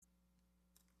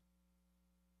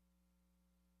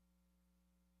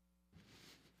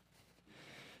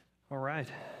All right.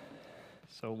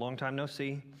 So long time no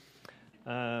see.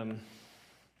 We're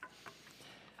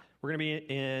going to be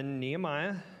in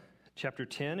Nehemiah chapter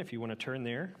 10, if you want to turn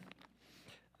there.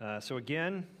 So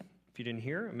again, if you didn't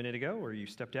hear a minute ago or you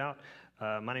stepped out,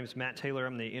 my name is Matt Taylor.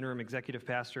 I'm the interim executive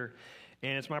pastor,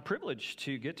 and it's my privilege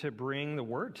to get to bring the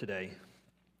word today.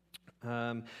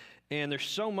 And there's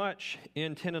so much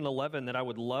in 10 and 11 that I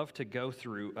would love to go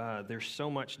through. There's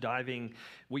so much diving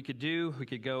we could do. We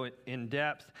could go in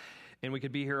depth, and we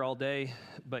could be here all day.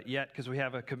 But yet, because we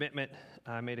have a commitment,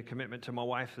 I made a commitment to my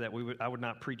wife that I would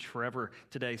not preach forever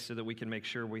today, so that we can make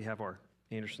sure we have our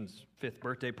Anderson's 5th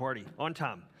birthday party on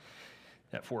time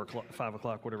at 4 o'clock, 5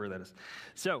 o'clock, whatever that is.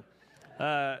 So,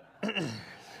 so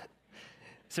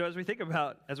as we think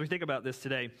about this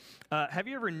today, have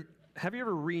you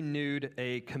ever renewed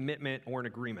a commitment or an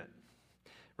agreement?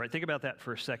 Right? Think about that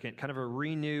for a second. Kind of a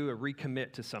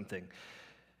recommit to something.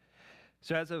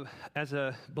 So as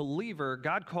a believer,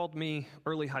 God called me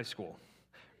early high school,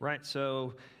 right?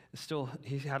 So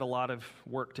he had a lot of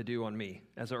work to do on me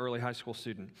as an early high school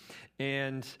student.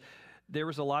 And there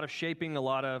was a lot of shaping, a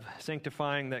lot of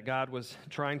sanctifying that God was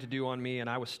trying to do on me, and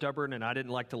I was stubborn, and I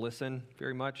didn't like to listen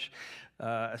very much,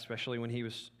 especially when he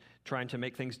was trying to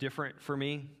make things different for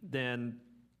me than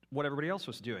what everybody else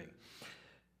was doing.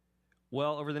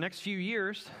 Well, over the next few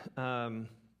years,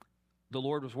 the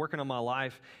Lord was working on my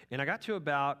life, and I got to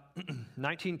about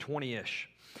 1920-ish.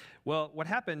 Well, what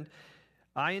happened,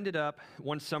 I ended up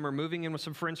one summer moving in with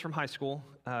some friends from high school,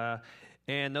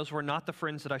 and those were not the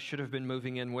friends that I should have been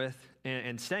moving in with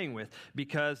and staying with,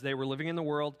 because they were living in the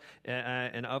world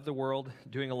and of the world,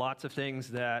 doing lots of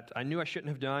things that I knew I shouldn't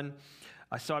have done.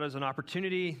 I saw it as an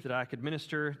opportunity that I could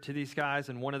minister to these guys,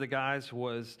 and one of the guys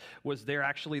was there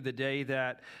actually the day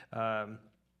that,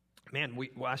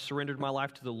 I surrendered my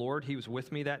life to the Lord. He was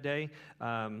with me that day,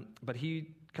 but he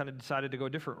kind of decided to go a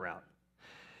different route.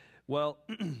 Well,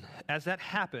 as that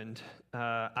happened,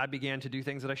 I began to do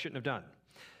things that I shouldn't have done.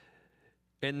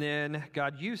 And then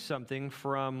God used something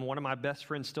from one of my best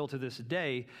friends still to this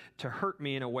day to hurt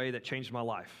me in a way that changed my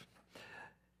life.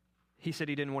 He said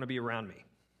he didn't want to be around me,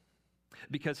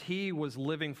 because he was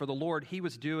living for the Lord. He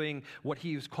was doing what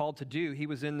he was called to do. He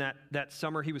was in that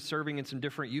summer, he was serving in some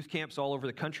different youth camps all over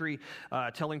the country,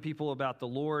 telling people about the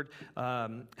Lord,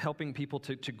 helping people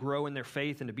to grow in their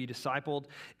faith and to be discipled.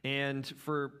 And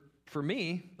for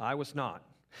me, I was not.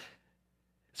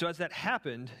 So as that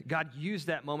happened, God used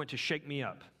that moment to shake me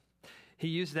up. He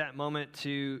used that moment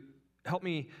to help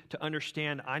me to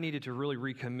understand I needed to really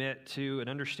recommit to an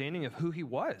understanding of who he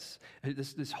was,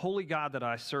 this holy God that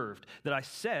I served, that I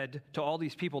said to all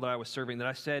these people that I was serving, that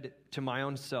I said to my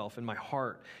own self, in my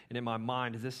heart and in my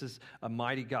mind, this is a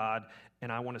mighty God,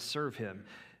 and I want to serve him.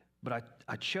 But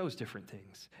I chose different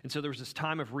things. And so there was this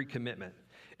time of recommitment.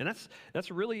 And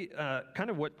that's really kind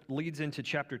of what leads into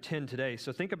chapter 10 today.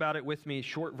 So think about it with me,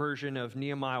 short version of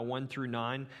Nehemiah 1 through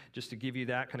 9, just to give you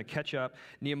that kind of catch up.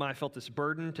 Nehemiah felt this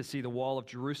burden to see the wall of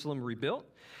Jerusalem rebuilt,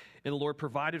 and the Lord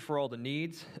provided for all the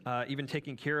needs, even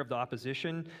taking care of the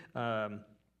opposition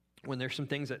when there's some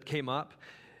things that came up.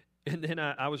 And then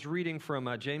I was reading from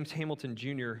James Hamilton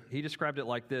Jr. He described it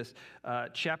like this.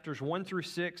 Chapters 1 through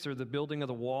 6 are the building of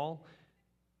the wall,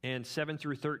 and 7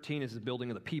 through 13 is the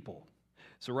building of the people.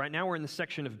 So right now we're in the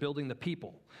section of building the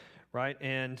people, right?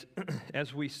 And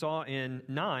as we saw in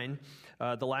 9,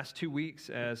 the last 2 weeks,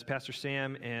 as Pastor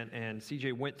Sam and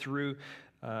CJ went through,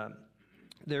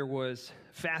 there was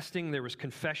fasting, there was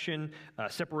confession,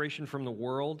 separation from the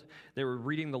world. They were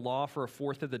reading the law for a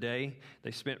fourth of the day.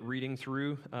 They spent reading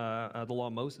through the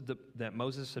law that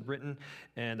Moses had written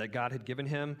and that God had given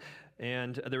him.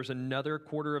 And there was another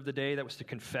quarter of the day that was to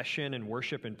confession and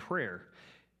worship and prayer.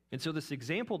 And so this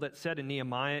example that's said in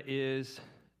Nehemiah is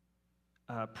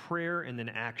prayer and then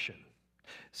action.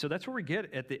 So that's where we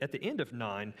get at the end of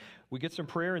 9. We get some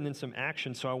prayer and then some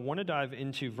action. So I want to dive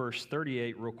into verse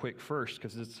 38 real quick first,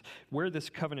 because it's where this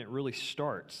covenant really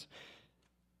starts.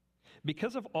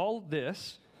 Because of all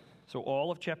this, so all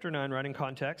of chapter 9, right in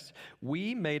context,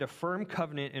 we made a firm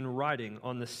covenant in writing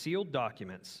on the sealed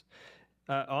documents.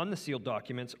 On the sealed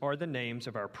documents are the names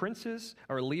of our princes,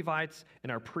 our Levites,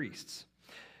 and our priests.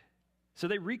 So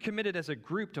they recommitted as a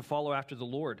group to follow after the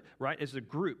Lord, right? As a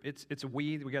group. It's a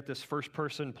we. We got this first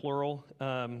person plural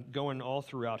going all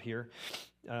throughout here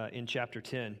in chapter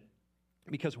 10.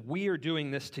 Because we are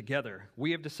doing this together.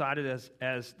 We have decided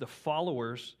as the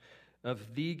followers of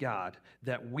the God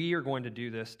that we are going to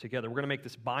do this together. We're going to make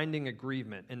this binding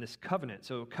agreement and this covenant.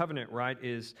 So a covenant, right,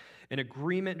 is an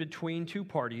agreement between two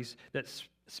parties that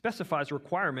specifies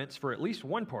requirements for at least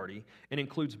one party and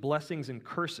includes blessings and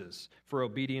curses for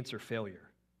obedience or failure.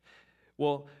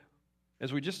 Well,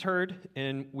 As we just heard,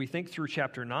 and we think through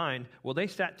chapter 9, well, they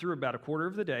sat through about a quarter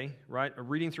of the day, right,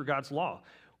 reading through God's law.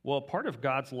 Well, part of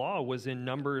God's law was in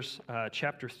Numbers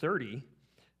chapter 30,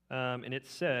 and it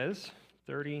says,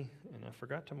 30, and I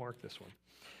forgot to mark this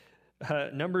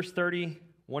one. Numbers 30,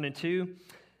 1 and 2,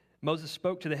 Moses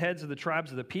spoke to the heads of the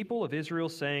tribes of the people of Israel,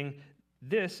 saying,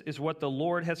 "This is what the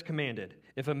Lord has commanded.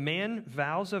 If a man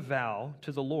vows a vow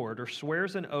to the Lord or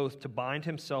swears an oath to bind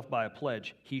himself by a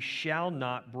pledge, he shall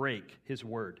not break his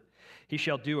word. He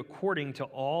shall do according to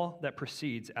all that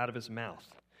proceeds out of his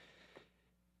mouth."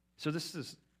 So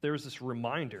there was this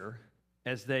reminder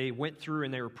as they went through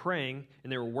and they were praying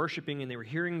and they were worshiping and they were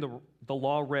hearing the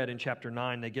law read in chapter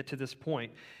 9. They get to this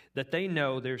point that they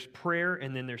know there's prayer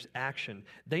and then there's action.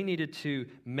 They needed to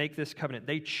make this covenant.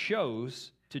 They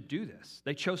chose to do this.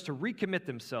 They chose to recommit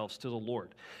themselves to the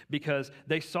Lord because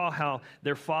they saw how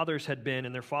their fathers had been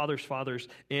and their fathers' fathers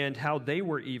and how they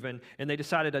were even, and they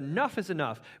decided enough is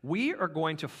enough. We are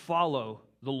going to follow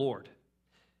the Lord.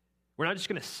 We're not just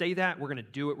going to say that, we're going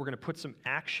to do it. We're going to put some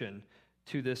action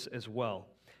to this as well.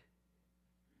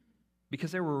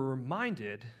 Because they were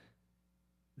reminded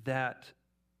that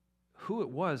who it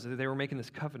was that they were making this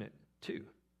covenant to.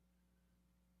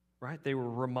 Right? They were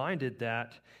reminded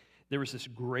that there was this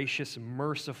gracious,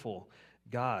 merciful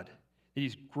God.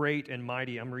 He's great and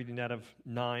mighty. I'm reading out of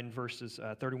 9 verses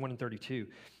 31 and 32.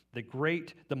 The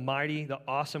great, the mighty, the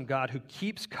awesome God who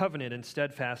keeps covenant and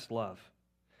steadfast love.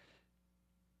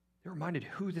 They're reminded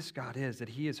who this God is, that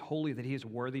he is holy, that he is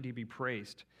worthy to be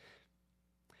praised.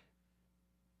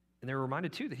 And they're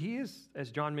reminded, too, that he is,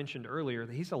 as John mentioned earlier,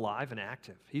 that he's alive and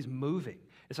active. He's moving.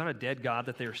 It's not a dead God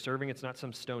that they are serving. It's not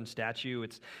some stone statue.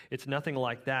 It's nothing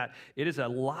like that. It is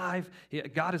alive.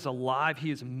 God is alive.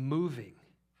 He is moving.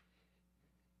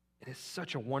 It is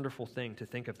such a wonderful thing to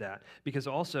think of that, because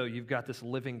also you've got this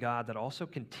living God that also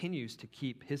continues to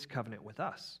keep his covenant with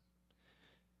us.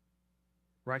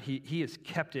 Right? He has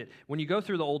kept it. When you go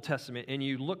through the Old Testament and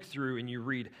you look through and you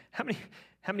read, how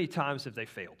many times have they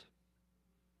failed?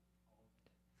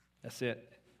 That's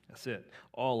it. That's it.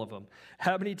 All of them.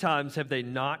 How many times have they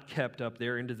not kept up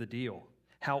their end of the deal?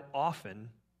 How often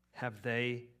have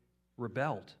they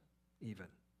rebelled even?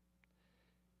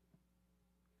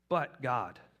 But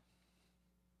God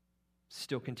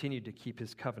still continued to keep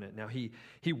his covenant. Now, he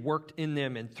worked in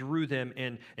them and through them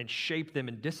and shaped them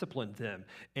and disciplined them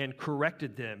and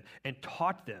corrected them and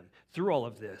taught them through all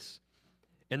of this.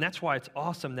 And that's why it's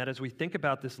awesome that as we think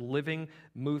about this living,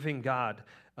 moving God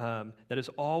that has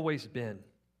always been,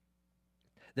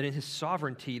 that in his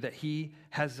sovereignty that he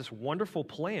has this wonderful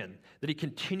plan that he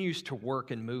continues to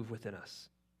work and move within us.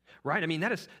 Right? I mean,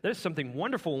 that is something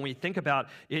wonderful when we think about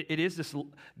it. It is this,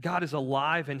 God is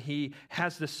alive and he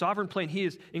has this sovereign plan. He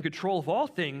is in control of all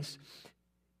things,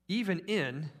 even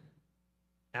in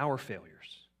our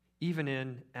failures, even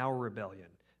in our rebellion.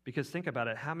 Because think about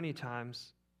it, how many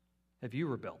times have you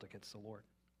rebelled against the Lord?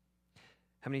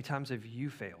 How many times have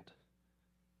you failed?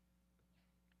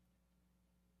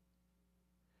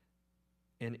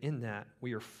 And in that,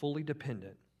 we are fully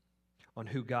dependent on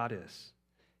who God is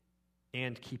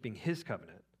and keeping his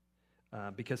covenant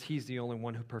because he's the only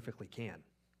one who perfectly can.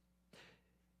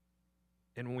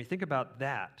 And when we think about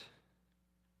that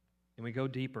and we go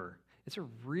deeper, it's a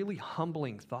really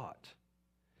humbling thought.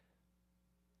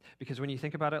 Because when you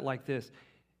think about it like this,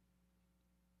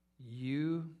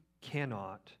 you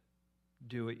cannot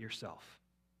do it yourself.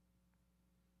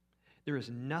 There is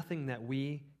nothing that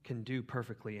we can do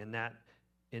perfectly in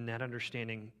that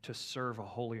understanding to serve a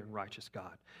holy and righteous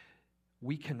God.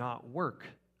 We cannot work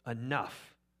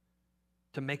enough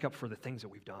to make up for the things that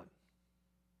we've done.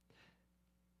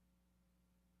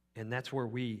 And that's where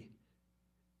we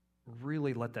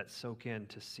really let that soak in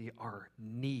to see our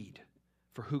need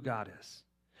for who God is,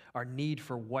 our need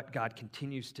for what God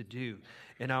continues to do,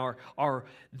 and our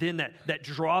then that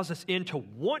draws us into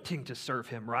wanting to serve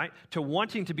him, right? To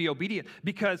wanting to be obedient,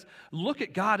 because look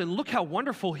at God and look how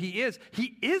wonderful he is.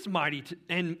 He is mighty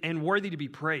and worthy to be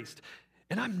praised.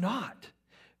 And I'm not,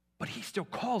 but he still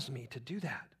calls me to do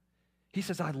that. He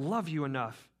says, I love you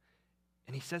enough.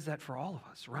 And he says that for all of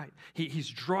us, right? He's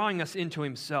drawing us into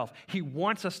himself. He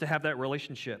wants us to have that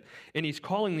relationship. And he's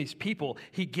calling these people.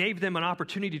 He gave them an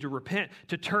opportunity to repent,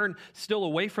 to turn still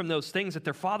away from those things that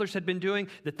their fathers had been doing,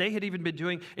 that they had even been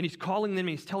doing. And he's calling them,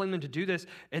 and he's telling them to do this.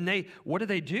 And what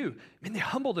do? I mean, they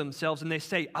humble themselves and they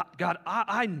say, God,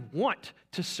 I want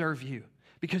to serve you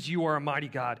because you are a mighty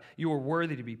God. You are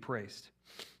worthy to be praised.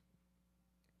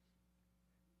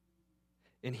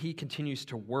 And he continues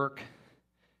to work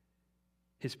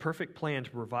his perfect plan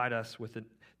to provide us with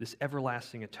this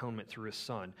everlasting atonement through his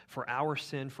Son for our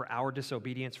sin, for our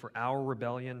disobedience, for our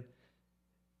rebellion,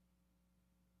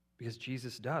 because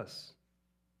Jesus does,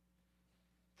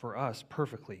 for us,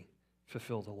 perfectly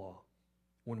fulfill the law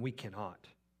when we cannot.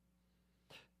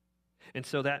 And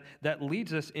so that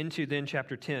leads us into then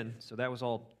chapter 10. So that was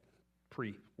all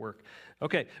pre-work.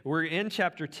 Okay, we're in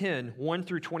chapter 10, 1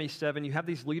 through 27. You have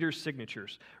these leaders'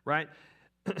 signatures, right?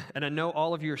 And I know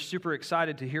all of you are super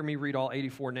excited to hear me read all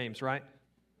 84 names, right?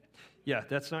 Yeah,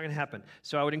 that's not going to happen.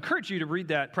 So I would encourage you to read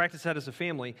that, practice that as a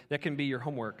family. That can be your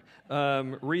homework.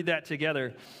 Read that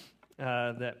together.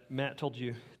 That Matt told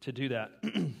you to do that.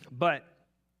 But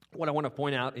what I want to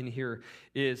point out in here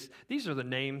is these are the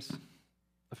names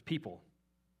of people,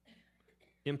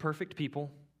 imperfect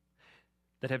people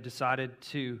that have decided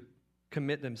to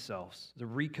commit themselves, to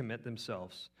recommit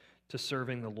themselves to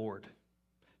serving the Lord,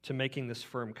 to making this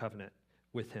firm covenant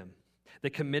with Him. They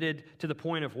committed to the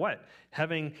point of what?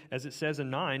 Having, as it says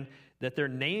in 9, that their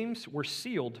names were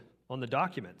sealed on the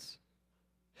documents.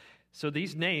 So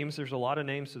these names, there's a lot of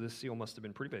names, so this seal must have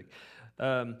been pretty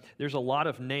big. There's a lot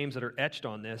of names that are etched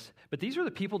on this, but these are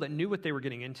the people that knew what they were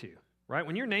getting into, right?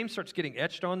 When your name starts getting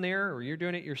etched on there or you're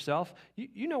doing it yourself,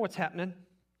 you know what's happening.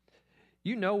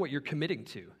 You know what you're committing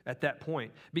to at that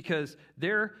point because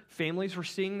their families were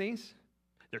seeing these,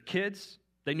 their kids,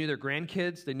 they knew their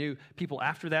grandkids, they knew people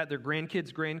after that, their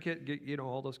grandkids, you know,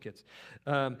 all those kids.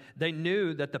 They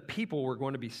knew that the people were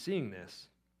going to be seeing this.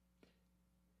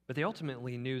 But they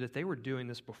ultimately knew that they were doing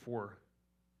this before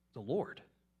the Lord.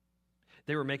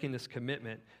 They were making this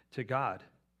commitment to God.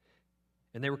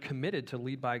 And they were committed to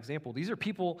lead by example. These are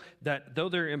people that, though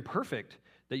they're imperfect,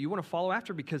 that you want to follow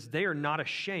after because they are not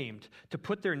ashamed to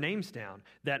put their names down,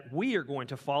 that we are going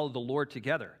to follow the Lord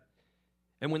together.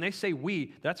 And when they say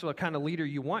we, that's what kind of leader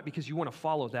you want because you want to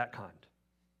follow that kind.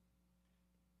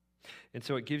 And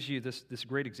so it gives you this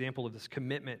great example of this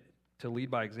commitment to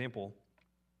lead by example.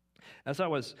 As I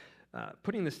was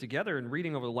putting this together and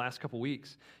reading over the last couple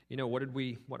weeks, you know,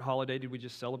 what holiday did we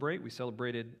just celebrate? We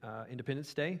celebrated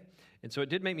Independence Day. And so it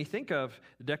did make me think of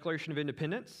the Declaration of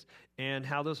Independence and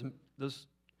how the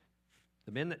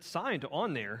men that signed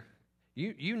on there,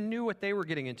 you knew what they were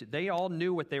getting into. They all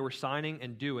knew what they were signing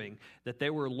and doing, that they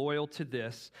were loyal to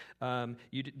this.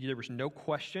 There was no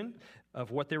question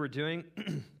of what they were doing.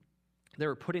 They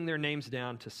were putting their names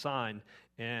down to sign,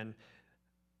 and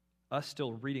us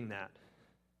still reading that,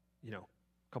 you know,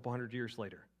 a couple hundred years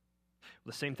later.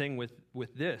 The same thing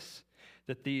with this,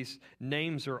 that these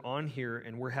names are on here,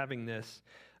 and we're having this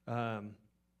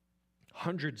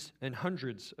hundreds and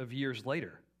hundreds of years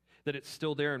later, that it's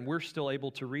still there, and we're still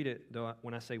able to read it, though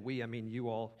when I say we, I mean you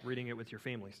all reading it with your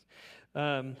families.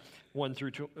 1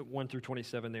 through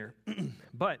 27 there.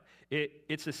 But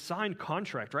it's a signed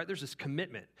contract, right? There's this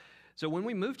commitment. So when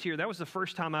we moved here, that was the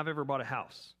first time I've ever bought a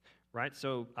house. Right,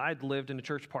 so I'd lived in a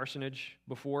church parsonage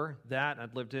before that.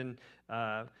 I'd lived in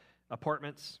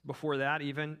apartments before that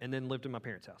even, and then lived in my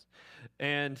parents' house.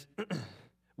 And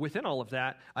within all of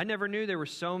that, I never knew there were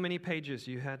so many pages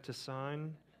you had to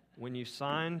sign when you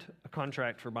signed a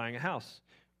contract for buying a house,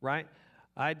 right?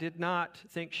 I did not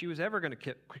think she was ever going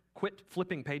to quit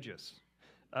flipping pages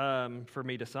for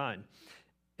me to sign.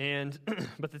 And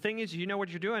but the thing is, you know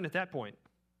what you're doing at that point.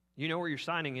 You know where you're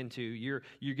signing into.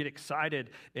 You get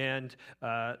excited, and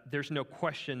there's no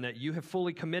question that you have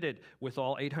fully committed with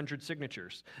all 800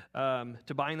 signatures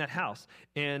to buying that house.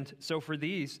 And so for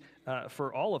these,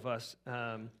 for all of us,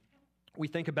 we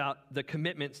think about the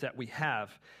commitments that we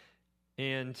have.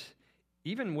 And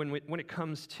even when it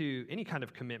comes to any kind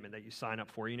of commitment that you sign up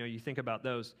for, you know, you think about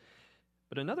those.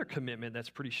 But another commitment that's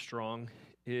pretty strong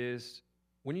is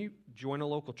when you join a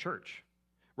local church.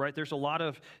 Right, there's a lot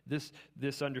of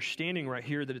this understanding right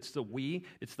here that it's the we,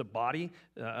 it's the body,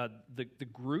 the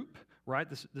group, right?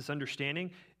 This understanding,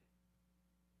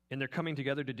 and they're coming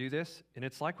together to do this. And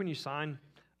it's like when you sign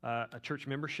a church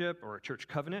membership or a church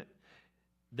covenant,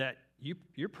 that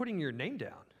you're putting your name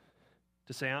down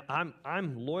to say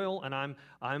I'm loyal and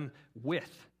I'm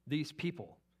with these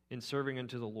people in serving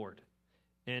unto the Lord,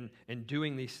 and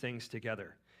doing these things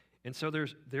together. And so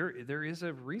there is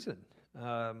a reason.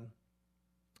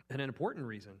 And an important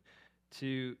reason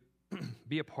to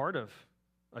be a part of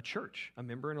a church, a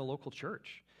member in a local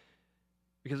church,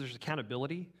 because there's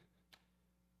accountability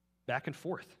back and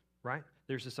forth, right?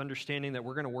 There's this understanding that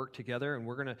we're going to work together and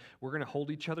we're going to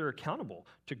hold each other accountable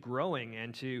to growing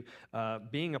and to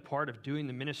being a part of doing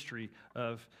the ministry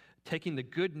of taking the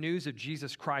good news of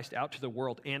Jesus Christ out to the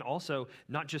world, and also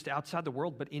not just outside the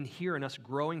world, but in here, and us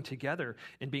growing together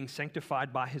and being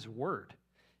sanctified by His Word.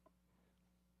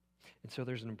 And so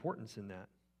there's an importance in that.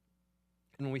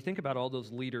 And when we think about all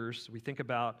those leaders, we think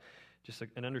about just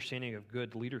an understanding of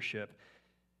good leadership.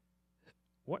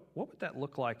 What would that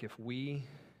look like if we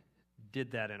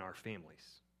did that in our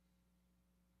families,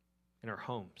 in our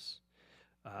homes,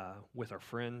 with our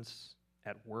friends,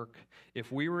 at work,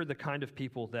 if we were the kind of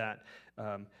people that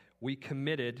we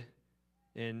committed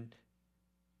and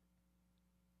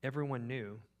everyone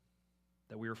knew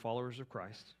that we were followers of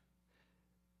Christ,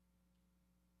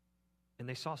 and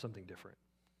they saw something different.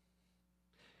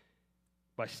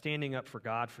 By standing up for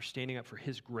God, for standing up for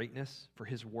His greatness, for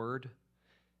His word,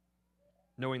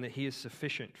 knowing that He is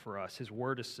sufficient for us, His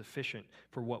word is sufficient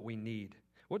for what we need.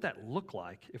 What would that look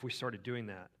like if we started doing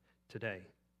that today?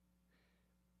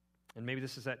 And maybe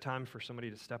this is that time for somebody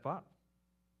to step up.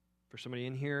 For somebody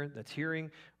in here that's hearing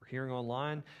or hearing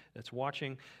online that's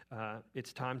watching,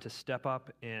 it's time to step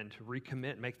up and to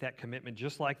recommit, make that commitment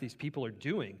just like these people are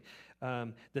doing.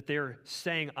 That they're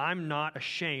saying, I'm not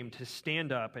ashamed to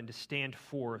stand up and to stand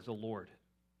for the Lord.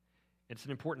 It's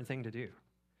an important thing to do.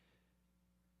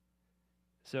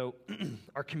 So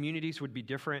our communities would be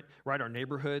different, right? Our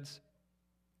neighborhoods.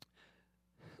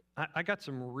 I got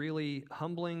some really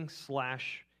humbling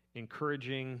 /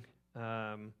 encouraging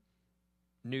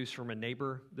news from a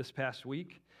neighbor this past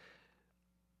week,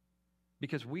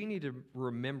 because we need to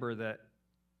remember that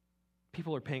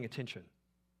people are paying attention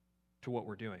to what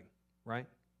we're doing, right?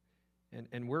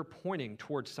 And we're pointing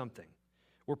towards something.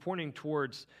 We're pointing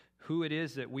towards who it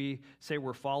is that we say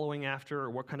we're following after, or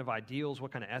what kind of ideals,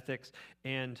 what kind of ethics,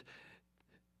 and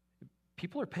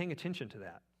people are paying attention to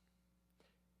that.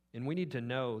 And we need to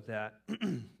know that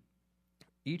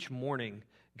each morning,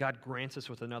 God grants us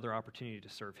with another opportunity to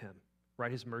serve Him,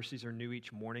 right? His mercies are new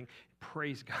each morning.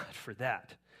 Praise God for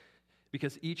that.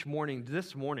 Because each morning,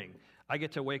 this morning, I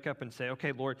get to wake up and say,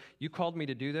 okay, Lord, you called me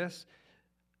to do this.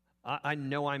 I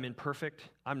know I'm imperfect.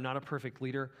 I'm not a perfect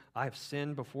leader. I have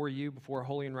sinned before you, before a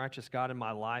holy and righteous God in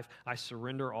my life. I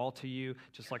surrender all to you,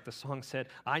 just like the song said.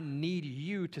 I need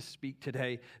you to speak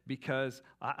today because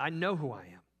I know who I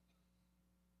am.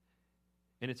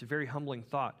 And it's a very humbling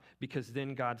thought, because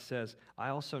then God says, I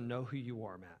also know who you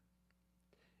are, Matt.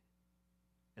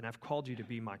 And I've called you to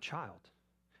be my child.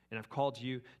 And I've called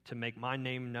you to make my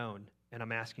name known. And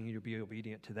I'm asking you to be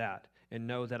obedient to that and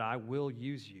know that I will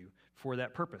use you for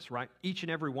that purpose, right? Each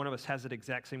and every one of us has that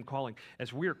exact same calling.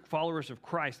 As we are followers of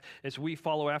Christ, as we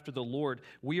follow after the Lord,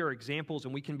 we are examples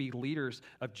and we can be leaders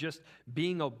of just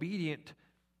being obedient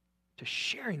to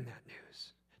sharing that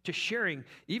news, to sharing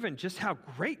even just how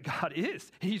great God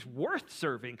is. He's worth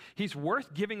serving. He's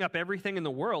worth giving up everything in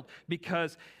the world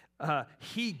because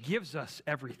He gives us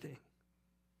everything,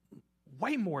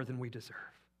 way more than we deserve.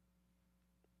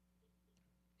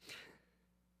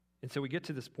 And so we get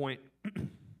to this point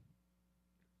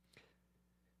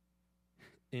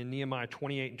in Nehemiah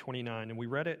 28 and 29, and we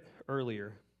read it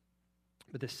earlier,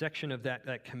 but this section of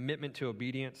that commitment to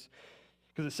obedience,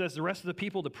 because it says, the rest of the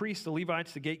people, the priests, the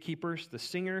Levites, the gatekeepers, the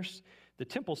singers, the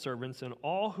temple servants, and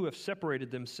all who have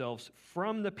separated themselves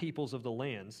from the peoples of the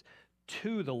lands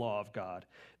to the law of God,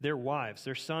 their wives,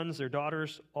 their sons, their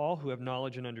daughters, all who have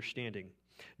knowledge and understanding,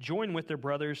 join with their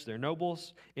brothers, their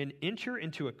nobles, and enter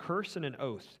into a curse and an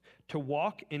oath to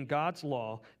walk in God's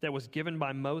law that was given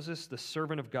by Moses, the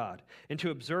servant of God, and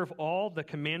to observe all the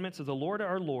commandments of the Lord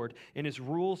our Lord and His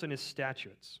rules and His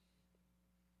statutes.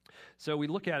 So we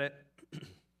look at it,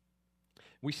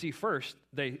 we see first,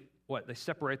 they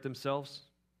separate themselves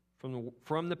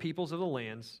from the peoples of the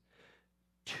lands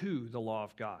to the law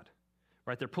of God.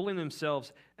 Right? They're pulling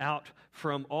themselves out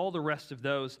from all the rest of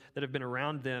those that have been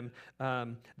around them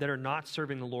that are not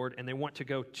serving the Lord, and they want to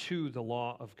go to the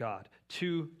law of God,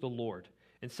 to the Lord.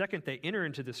 And second, they enter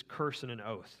into this curse and an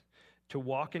oath to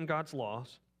walk in God's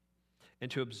laws and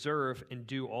to observe and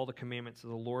do all the commandments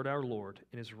of the Lord our Lord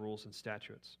and His rules and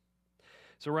statutes.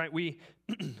 So, right, we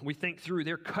think through,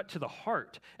 they're cut to the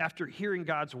heart after hearing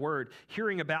God's word,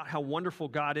 hearing about how wonderful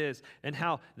God is and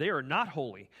how they are not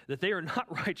holy, that they are not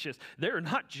righteous, they are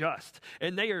not just,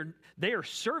 and they are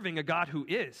serving a God who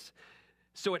is.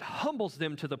 So it humbles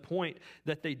them to the point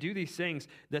that they do these things,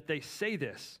 that they say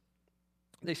this.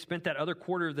 They spent that other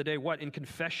quarter of the day, in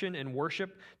confession and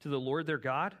worship to the Lord their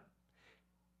God.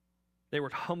 They were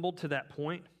humbled to that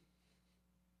point.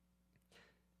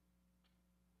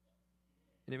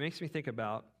 And it makes me think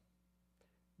about,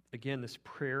 again, this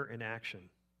prayer in action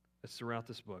that's throughout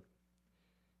this book.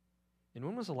 And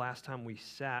when was the last time we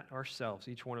sat ourselves,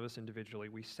 each one of us individually,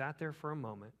 we sat there for a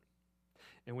moment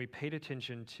and we paid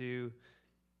attention to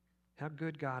how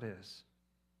good God is,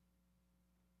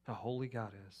 how holy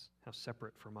God is, how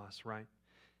separate from us, right?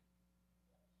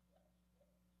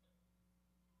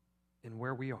 And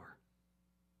where we are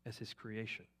as His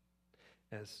creation,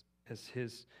 as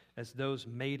those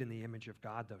made in the image of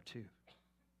God, though, too.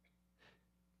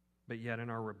 But yet in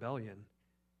our rebellion,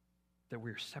 that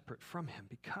we're separate from him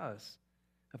because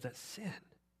of that sin.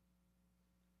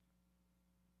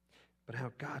 But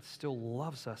how God still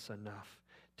loves us enough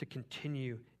to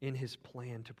continue in his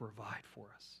plan to provide for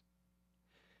us,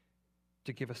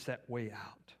 to give us that way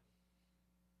out.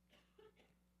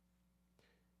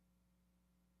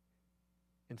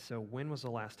 And so when was the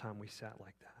last time we sat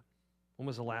like that? When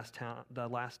was the last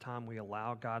time we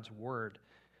allowed God's word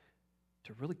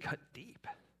to really cut deep?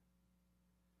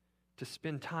 To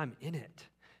spend time in it,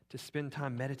 to spend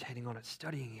time meditating on it,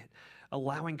 studying it,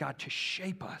 allowing God to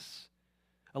shape us,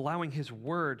 allowing his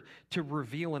word to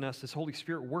reveal in us, this Holy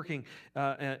Spirit working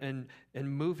and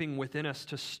moving within us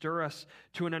to stir us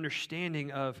to an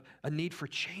understanding of a need for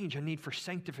change, a need for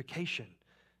sanctification,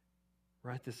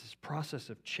 right? This is process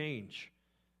of change,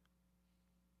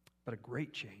 but a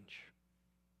great change.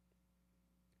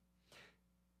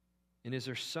 And is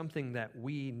there something that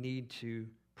we need to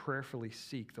prayerfully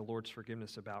seek the Lord's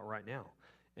forgiveness about right now?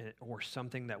 Or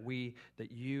something that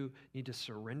you need to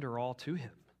surrender all to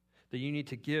him, that you need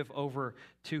to give over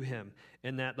to him,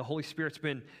 and that the Holy Spirit's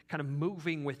been kind of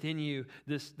moving within you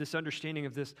this understanding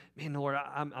of this, man, Lord,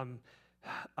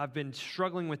 I've been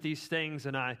struggling with these things,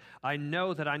 and I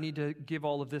know that I need to give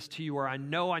all of this to you, or I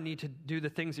know I need to do the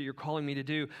things that you're calling me to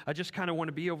do. I just kind of want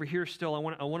to be over here still. I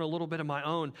want a little bit of my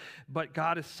own. But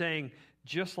God is saying,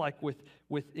 just like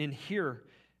within here,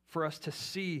 for us to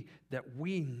see that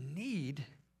we need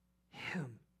him,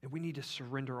 and we need to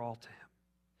surrender all to him.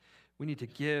 We need to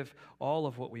give all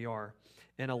of what we are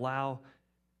and allow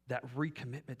that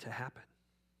recommitment to happen.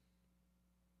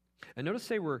 And notice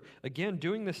they were, again,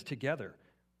 doing this together,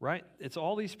 right? It's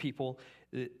all these people,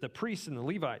 the priests and the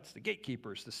Levites, the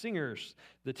gatekeepers, the singers,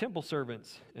 the temple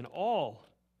servants, and all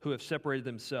who have separated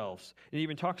themselves. It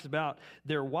even talks about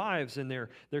their wives and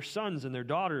their sons and their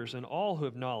daughters and all who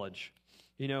have knowledge.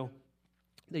 You know,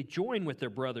 they join with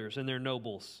their brothers and their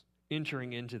nobles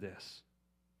entering into this.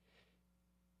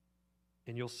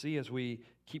 And you'll see as we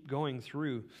keep going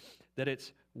through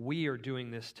that we are doing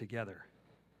this together.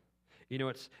 You know,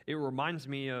 it reminds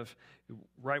me of,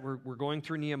 right, we're going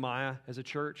through Nehemiah as a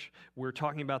church. We're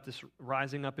talking about this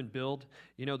rising up and build.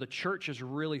 You know, the church is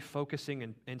really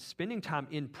focusing and spending time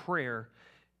in prayer.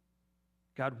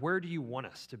 God, where do you want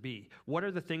us to be? What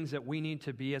are the things that we need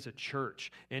to be as a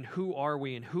church? And who are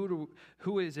we? And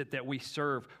who is it that we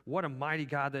serve? What a mighty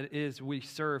God that is we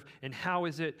serve. And how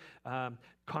is it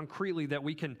concretely that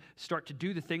we can start to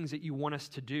do the things that you want us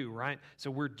to do, right? So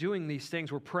we're doing these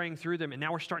things. We're praying through them. And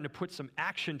now we're starting to put some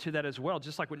action to that as well.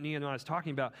 Just like what Nehemiah is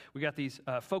talking about. We got these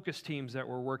focus teams that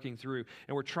we're working through.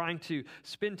 And we're trying to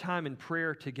spend time in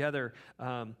prayer together,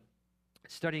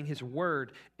 studying his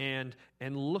word and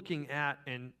looking at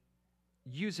and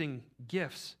using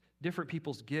gifts, different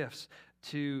people's gifts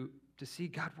to see,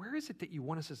 God, where is it that you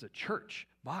want us as a church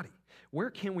body?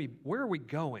 Where are we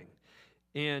going?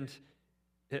 And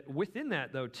within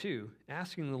that, though, too,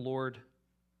 asking the Lord,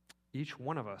 each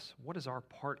one of us, what is our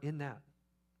part in that?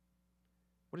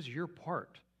 What is your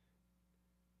part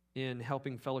in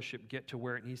helping fellowship get to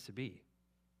where it needs to be?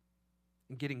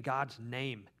 And getting God's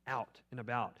name out and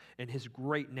about and his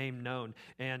great name known.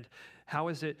 And how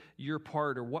is it your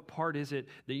part, or what part is it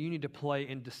that you need to play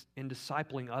in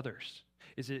discipling others?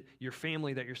 Is it your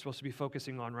family that you're supposed to be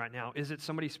focusing on right now? Is it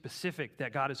somebody specific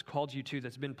that God has called you to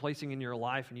that's been placing in your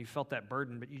life and you felt that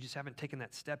burden, but you just haven't taken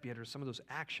that step yet, or some of those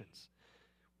actions?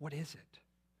 What is it?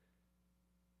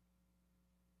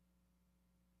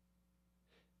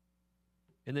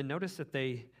 And then notice that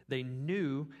they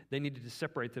knew they needed to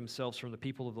separate themselves from the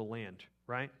people of the land,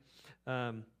 right?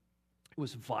 It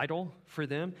was vital for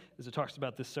them, as it talks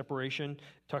about this separation.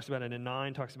 It talks about it in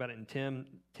 9, talks about it in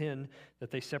 10,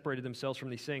 that they separated themselves from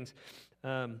these things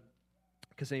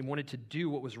because they wanted to do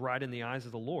what was right in the eyes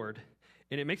of the Lord.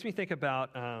 And it makes me think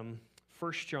about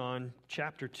 1 John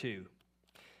chapter 2,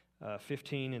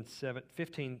 15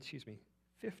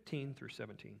 through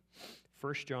 17.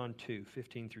 1 John 2,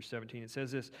 15 through 17. It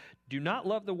says this: "Do not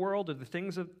love the world or the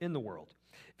things in the world.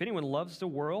 If anyone loves the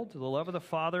world, the love of the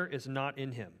Father is not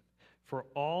in him. For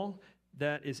all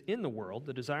that is in the world,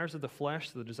 the desires of the flesh,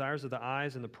 the desires of the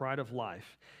eyes, and the pride of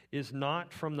life, is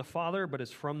not from the Father, but is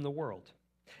from the world.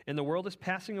 And the world is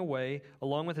passing away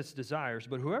along with its desires,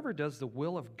 but whoever does the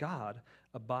will of God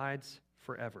abides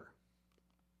forever."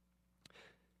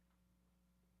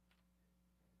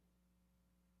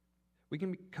 We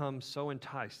can become so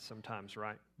enticed sometimes,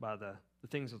 right, by the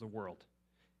things of the world.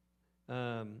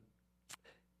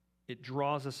 It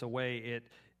draws us away.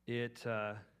 It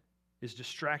is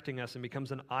distracting us and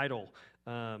becomes an idol.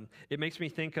 It makes me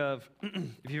think of,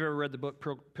 if you've ever read the book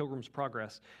Pilgrim's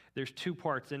Progress, there's 2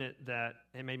 parts in it that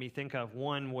it made me think of.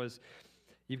 One was,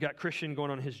 You've got Christian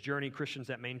going on his journey. Christian's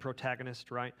that main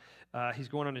protagonist, right? He's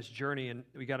going on his journey, and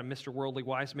we got a Mr. Worldly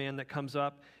Wise Man that comes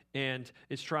up and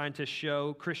is trying to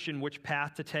show Christian which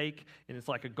path to take, and it's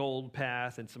like a gold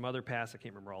path and some other paths. I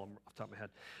can't remember all of them off the top of my head,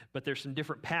 but there's some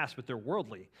different paths, but they're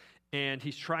worldly, and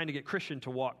he's trying to get Christian to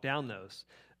walk down those.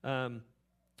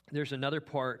 There's another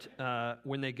part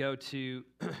when they go to,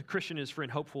 Christian and his friend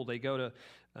Hopeful, they go to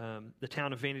the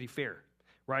town of Vanity Fair,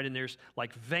 right? And there's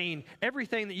like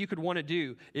everything that you could want to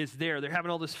do is there. They're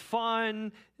having all this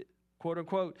fun, quote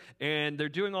unquote, and they're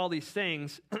doing all these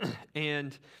things,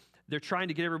 and they're trying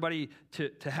to get everybody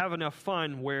to have enough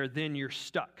fun where then you're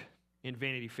stuck in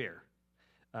Vanity Fair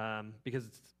because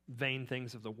it's vain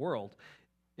things of the world.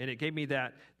 And it gave me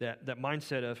that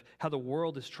mindset of how the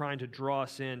world is trying to draw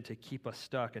us in to keep us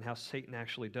stuck, and how Satan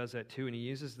actually does that too. And he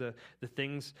uses the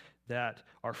things that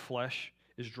our flesh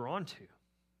is drawn to.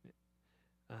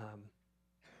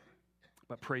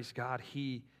 But praise God,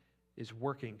 he is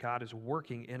working. God is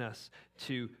working in us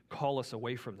to call us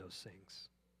away from those things.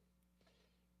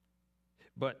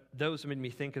 But those made me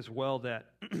think as well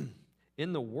that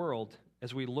in the world,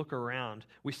 as we look around,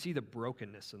 we see the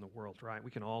brokenness in the world, right?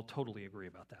 We can all totally agree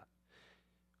about that.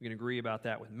 We can agree about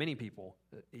that with many people,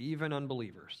 even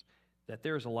unbelievers, that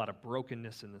there's a lot of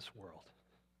brokenness in this world.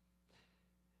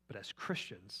 But as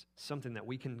Christians, something that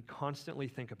we can constantly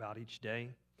think about each day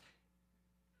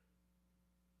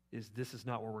is this is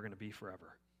not where we're going to be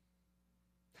forever.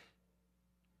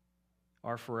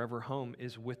 Our forever home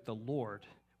is with the Lord,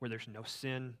 where there's no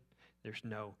sin, there's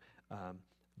no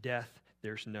death,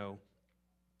 there's no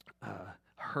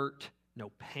hurt,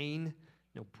 no pain,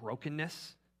 no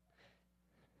brokenness.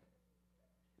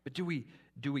 But do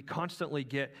we constantly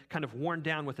get kind of worn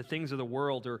down with the things of the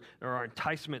world or our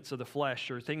enticements of the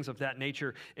flesh or things of that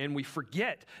nature, and we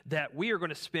forget that we are going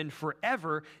to spend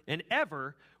forever and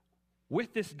ever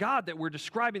with this God that we're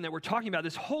describing, that we're talking about,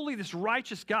 this holy, this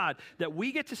righteous God that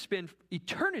we get to spend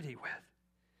eternity with?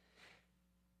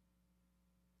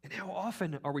 And how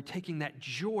often are we taking that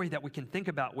joy that we can think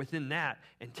about within that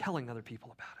and telling other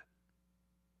people about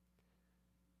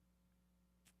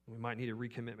it? We might need a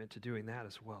recommitment to doing that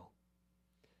as well.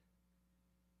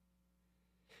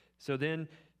 So then,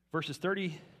 verses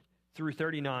 30 through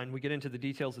 39, we get into the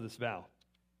details of this vow,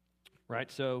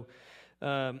 right? So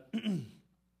I'm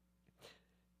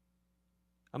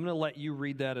going to let you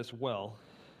read that as well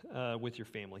with your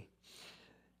family.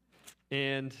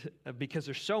 And because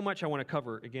there's so much I want to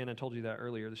cover, again, I told you that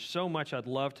earlier, there's so much I'd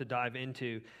love to dive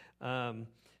into. But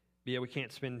yeah, we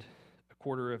can't spend a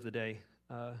quarter of the day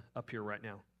up here right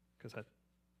now because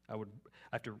I would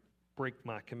have to break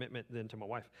my commitment then to my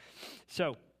wife.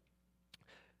 So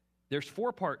there's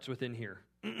 4 parts within here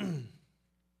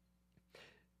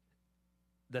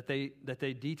that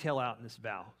they detail out in this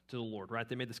vow to the Lord, right?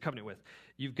 They made this covenant with.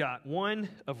 You've got 1,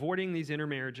 avoiding these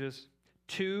intermarriages.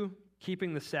 2,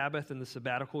 keeping the Sabbath and the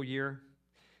sabbatical year.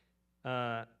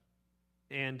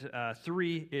 And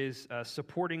 3 is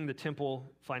supporting the temple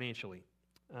financially.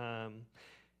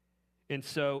 And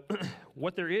so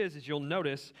what there is you'll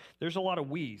notice there's a lot of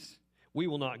we's. We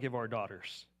will not give our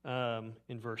daughters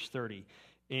in verse 30.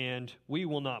 And we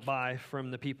will not buy from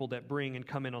the people that bring and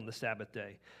come in on the Sabbath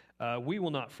day. We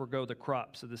will not forego the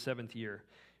crops of the 7th year.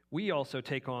 We also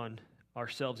take on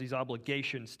ourselves these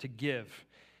obligations to give.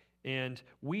 And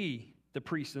we, the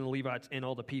priests and the Levites and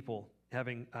all the people,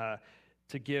 having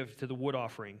to give to the wood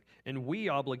offering. And we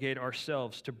obligate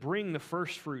ourselves to bring the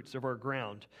first fruits of our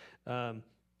ground.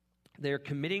 They're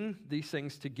committing these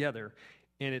things together.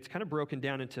 And it's kind of broken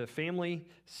down into family,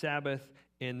 Sabbath,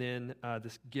 and then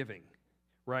this giving,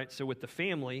 right? So with the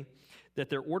family, that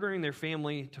they're ordering their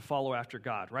family to follow after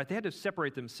God, right? They had to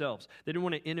separate themselves. They didn't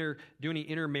want to do any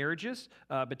intermarriages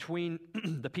between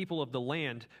the people of the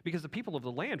land, because the people of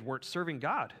the land weren't serving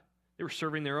God. They were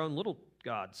serving their own little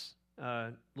gods,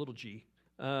 little g.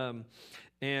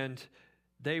 And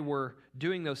they were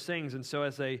doing those things. And so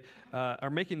as they are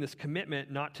making this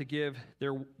commitment not to give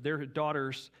their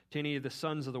daughters to any of the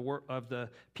sons of the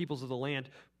peoples of the land,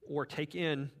 or take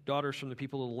in daughters from the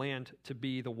people of the land to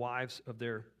be the wives of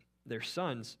their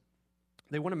sons,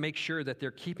 they want to make sure that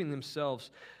they're keeping themselves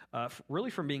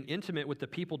really from being intimate with the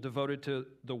people devoted to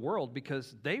the world,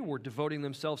 because they were devoting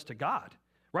themselves to God,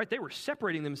 right? They were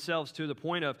separating themselves to the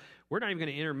point of, we're not even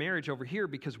going to intermarriage over here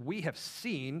because we have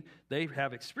seen, they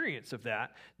have experience of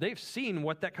that. They've seen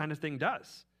what that kind of thing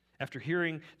does. After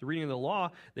hearing the reading of the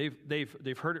law,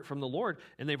 they've heard it from the Lord,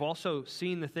 and they've also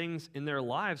seen the things in their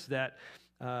lives that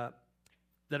are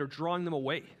drawing them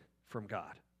away from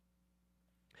God.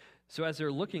 So as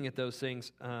they're looking at those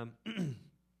things,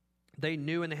 They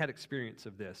knew and they had experience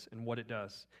of this and what it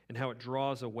does and how it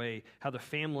draws away, how the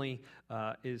family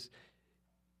is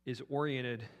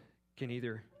oriented, can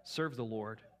either serve the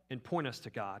Lord and point us to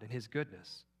God and His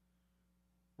goodness,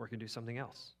 or it can do something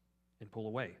else and pull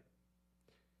away.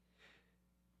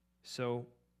 So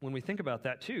when we think about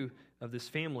that too, of this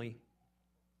family,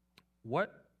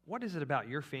 what is it about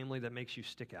your family that makes you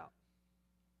stick out?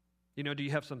 You know, do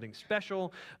you have something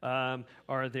special?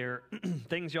 Are there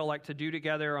things y'all like to do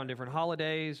together on different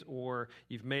holidays, or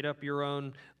you've made up your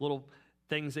own little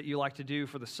things that you like to do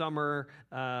for the summer?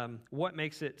 What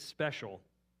makes it special?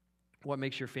 What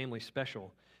makes your family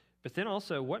special? But then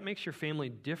also, what makes your family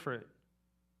different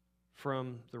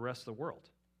from the rest of the world?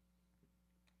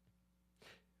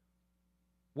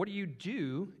 What do you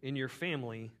do in your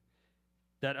family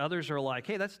that others are like,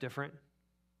 hey, that's different?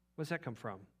 Where's that come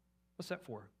from? What's that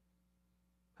for?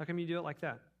 How come you do it like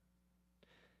that?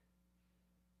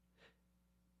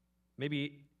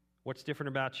 Maybe what's different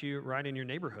about you right in your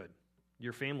neighborhood,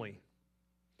 your family?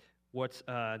 What's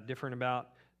different about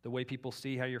the way people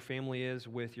see how your family is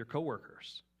with your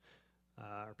coworkers,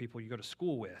 or people you go to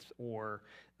school with, or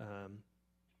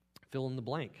fill in the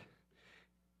blank?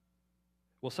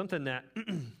 Well, something that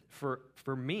for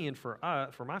me and for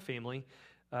my family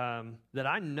that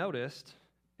I noticed,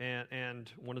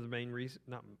 and one of the main reasons,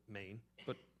 not main,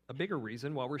 but a bigger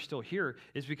reason why we're still here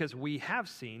is because we have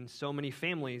seen so many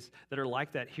families that are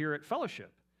like that here at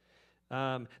Fellowship,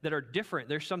 that are different.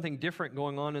 There's something different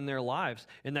going on in their lives,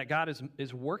 and that God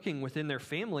is working within their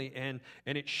family, and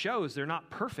it shows. They're not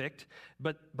perfect,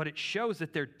 but it shows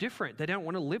that they're different. They don't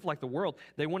want to live like the world.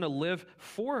 They want to live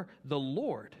for the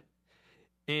Lord.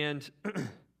 And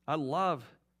I love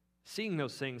seeing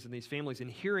those things in these families and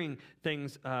hearing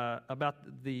things about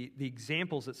the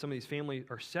examples that some of these families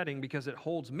are setting, because it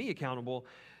holds me accountable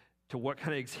to what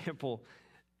kind of example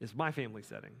is my family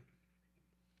setting.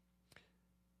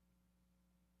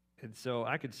 And so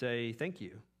I could say thank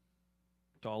you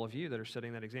to all of you that are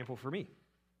setting that example for me.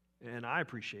 And I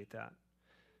appreciate that.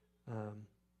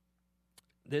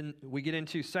 Then we get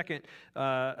into second,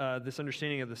 this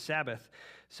understanding of the Sabbath.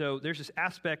 So there's this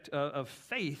aspect of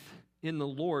faith in the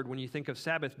Lord when you think of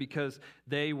Sabbath, because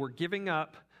they were giving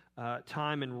up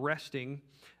time and resting,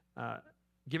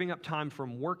 giving up time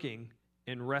from working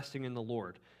and resting in the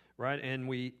Lord, right? And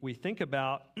we think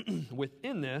about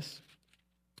within this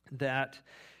that,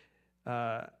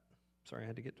 sorry, I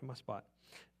had to get to my spot.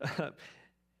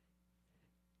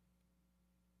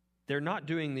 They're not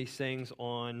doing these things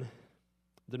on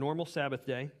the normal Sabbath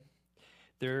day.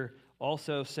 They're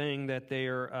also saying that they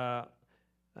are,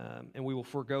 and we will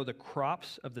forego the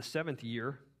crops of the seventh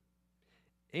year.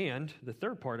 And the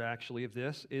third part, actually, of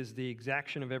this is the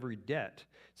exaction of every debt.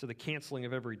 So the canceling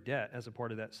of every debt as a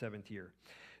part of that seventh year.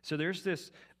 So there's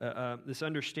this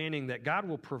understanding that God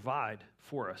will provide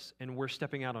for us, and we're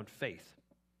stepping out on faith.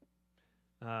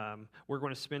 We're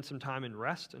going to spend some time in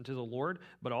rest unto the Lord,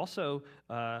 but also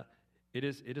it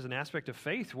is an aspect of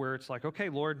faith where it's like, okay,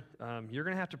 Lord, you're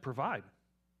going to have to provide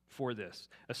for this,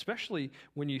 especially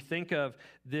when you think of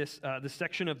this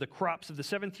section of the crops of the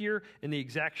seventh year and the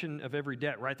exaction of every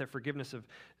debt, right? That forgiveness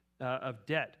of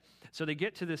debt. So they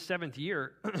get to this seventh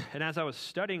year, and as I was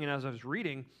studying and as I was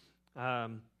reading,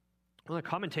 one of the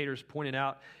commentators pointed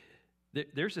out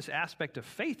that there's this aspect of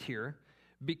faith here,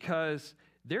 because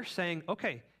they're saying,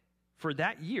 okay, for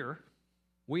that year,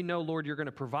 we know, Lord, you're going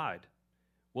to provide.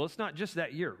 Well, it's not just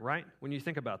that year, right? When you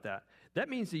think about that. That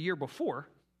means the year before,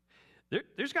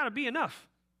 there's got to be enough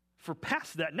for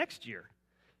past that next year.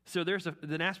 So there's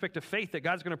an aspect of faith that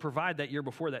God's going to provide that year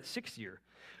before that sixth year.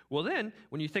 Well, then,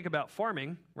 when you think about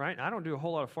farming, right? I don't do a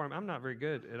whole lot of farming. I'm not very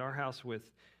good at our house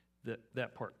with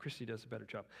that part. Christy does a better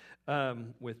job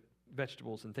with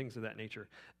vegetables and things of that nature.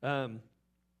 And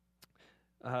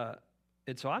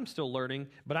so I'm still learning,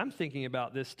 but I'm thinking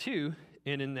about this too.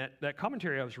 And in that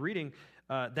commentary I was reading,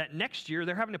 that next year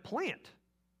they're having to plant.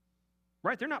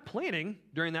 Right? They're not planting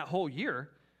during that whole year.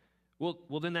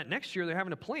 Well, then that next year they're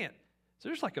having to plant. So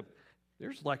there's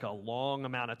like a long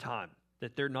amount of time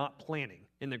that they're not planting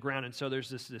in the ground. And so there's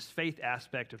this faith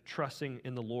aspect of trusting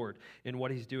in the Lord and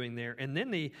what He's doing there. And then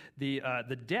the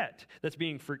debt that's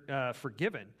being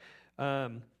forgiven,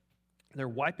 they're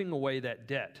wiping away that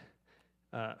debt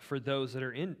for those that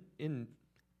are in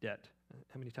debt.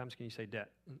 How many times can you say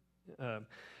debt?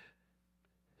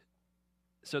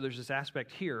 So there's this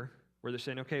aspect here where they're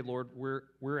saying, okay, Lord,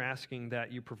 we're asking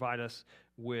that you provide us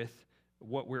with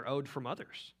what we're owed from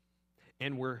others.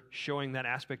 And we're showing that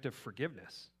aspect of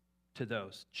forgiveness to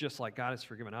those, just like God has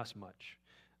forgiven us much,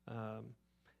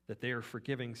 that they are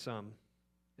forgiving some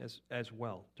as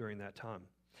well during that time.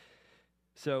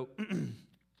 So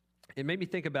it made me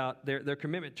think about their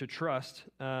commitment to trust,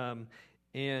 and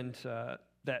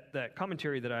that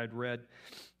commentary that I had read,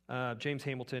 James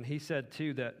Hamilton, he said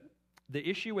too that the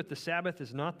issue with the Sabbath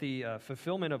is not the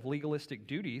fulfillment of legalistic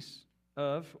duties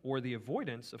or the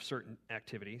avoidance of certain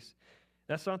activities.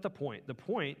 That's not the point. The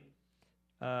point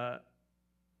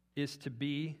is to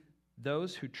be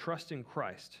those who trust in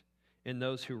Christ and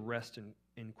those who rest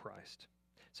in Christ.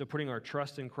 So putting our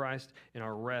trust in Christ and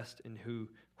our rest in who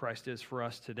Christ is for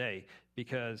us today.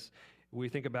 Because we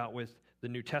think about with the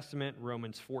New Testament,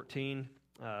 Romans 14,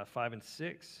 5 and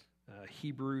 6,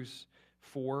 Hebrews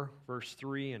 4, verse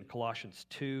 3, and Colossians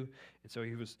 2. And so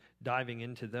he was diving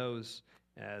into those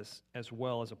as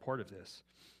well as a part of this.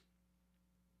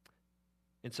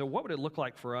 And so what would it look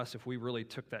like for us if we really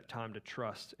took that time to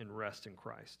trust and rest in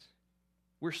Christ?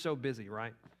 We're so busy,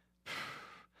 right?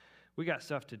 We got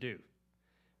stuff to do,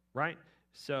 right?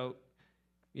 So,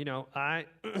 I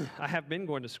have been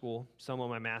going to school, some of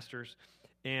my masters,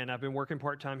 and I've been working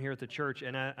part-time here at the church,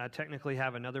 and I technically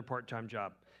have another part-time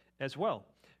job as well,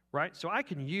 right? So I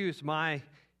can use my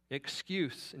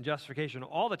excuse and justification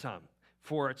all the time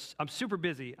for I'm super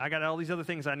busy, I got all these other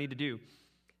things I need to do,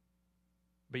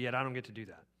 but yet I don't get to do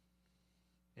that.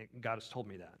 And God has told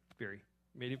me that,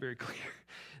 made it very clear,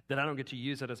 that I don't get to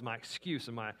use it as my excuse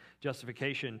and my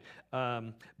justification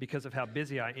because of how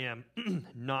busy I am,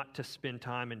 not to spend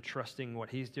time in trusting what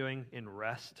He's doing and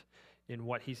rest in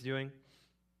what He's doing.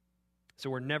 So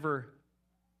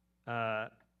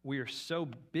we are so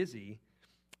busy,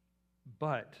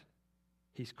 but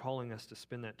He's calling us to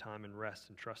spend that time and rest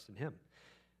and trust in Him.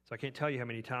 So I can't tell you how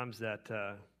many times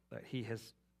that He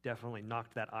has definitely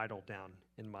knocked that idol down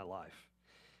in my life.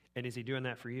 And is He doing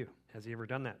that for you? Has He ever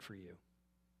done that for you?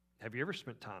 Have you ever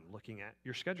spent time looking at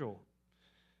your schedule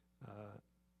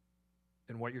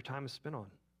and what your time is spent on?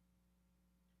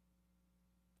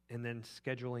 And then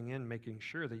scheduling in, making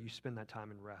sure that you spend that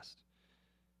time in rest.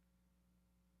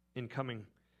 In coming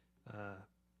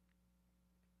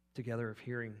together of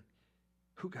hearing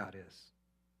who God is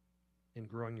and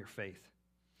growing your faith.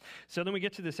 So then we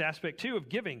get to this aspect too of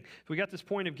giving. We got this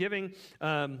point of giving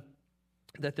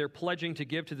that they're pledging to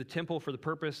give to the temple for the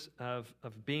purpose of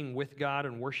being with God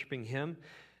and worshiping Him.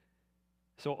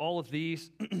 So all of these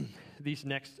these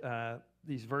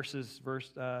verses,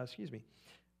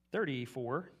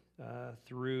 34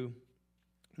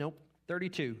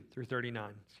 32 through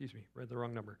 39. Read the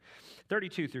wrong number.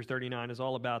 32 through 39 is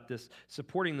all about this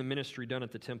supporting the ministry done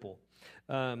at the temple.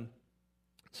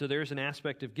 So there's an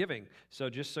aspect of giving. So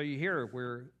just so you hear,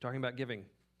 we're talking about giving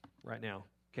right now.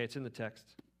 Okay, it's in the text.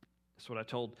 That's what I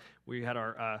told. We had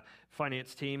our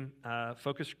finance team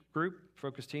focus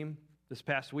team this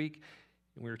past week,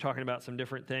 and we were talking about some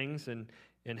different things and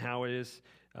how it is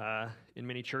in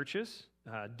many churches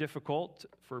difficult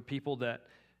for people that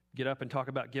get up and talk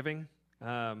about giving.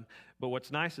 But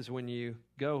what's nice is when you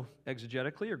go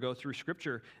exegetically or go through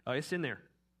Scripture, it's in there,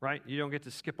 right? You don't get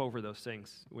to skip over those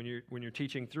things when you're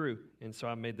teaching through. And so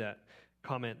I made that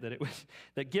comment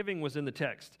that giving was in the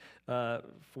text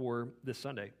for this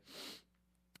Sunday.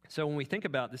 So when we think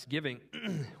about this giving,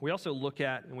 we also look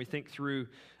at and we think through,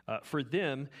 for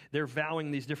them, they're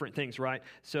vowing these different things, right?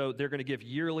 So they're going to give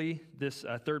yearly this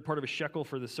third part of a shekel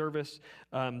for the service.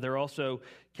 They're also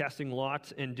casting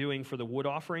lots and doing for the wood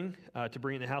offering to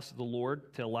bring in the house of the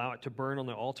Lord, to allow it to burn on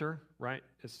the altar, right?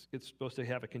 It's supposed to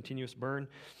have a continuous burn.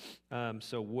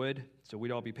 So wood, so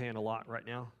we'd all be paying a lot right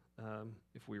now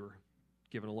if we were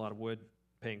given a lot of wood,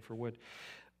 paying for wood.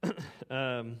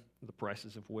 The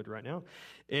prices of wood right now.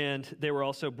 And they were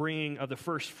also bringing of the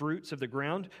first fruits of the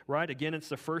ground, right? Again, it's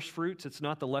the first fruits. It's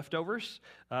not the leftovers.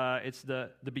 It's the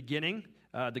beginning,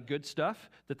 the good stuff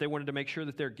that they wanted to make sure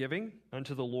that they're giving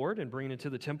unto the Lord and bringing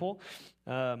into the temple.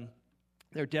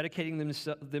 They're dedicating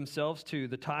themselves to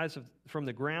the tithes from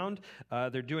the ground.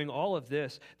 They're doing all of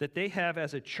this that they have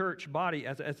as a church body,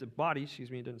 as a body,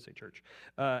 it doesn't say church,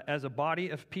 as a body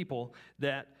of people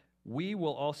that we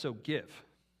will also give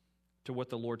to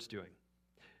what the Lord's doing.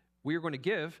 We are going to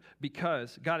give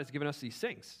because God has given us these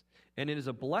things. And it is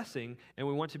a blessing, and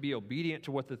we want to be obedient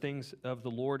to what the things of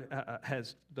the Lord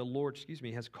has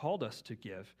called us to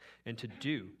give and to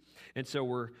do. And so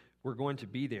we're going to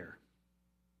be there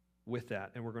with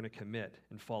that, and we're going to commit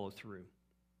and follow through.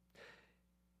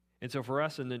 And so for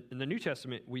us in the New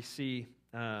Testament, we see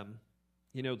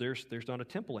there's not a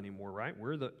temple anymore, right?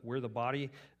 We're the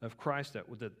body of Christ that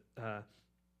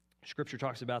Scripture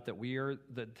talks about that we are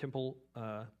the temple,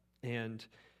 and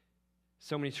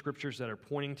so many scriptures that are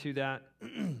pointing to that.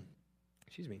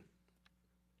 Excuse me.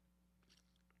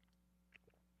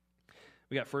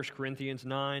 We got 1 Corinthians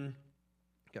 9,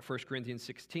 we got 1 Corinthians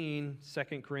 16,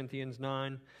 2 Corinthians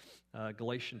 9,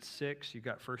 Galatians 6, you've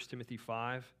got 1 Timothy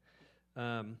 5.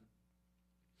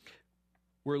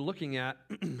 We're looking at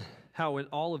how in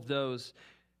all of those,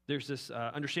 there's this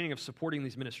understanding of supporting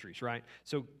these ministries, right?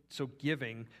 So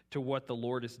giving to what the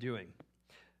Lord is doing.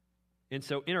 And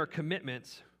so in our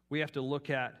commitments, we have to look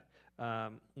at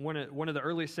one of the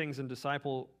earliest things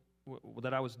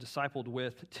that I was discipled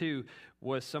with, too,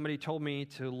 was somebody told me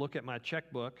to look at my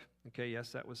checkbook. Okay,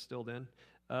 yes, that was still then,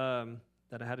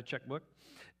 that I had a checkbook,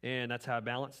 and that's how I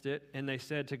balanced it. And they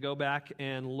said to go back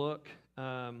and look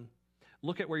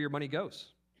at where your money goes,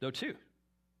 though, too.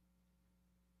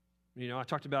 You know, I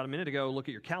talked about a minute ago, look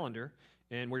at your calendar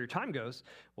and where your time goes.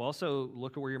 Well, also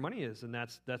look at where your money is, and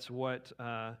that's what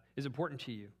is important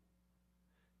to you.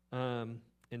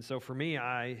 And so for me,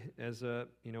 I, as a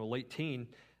late teen,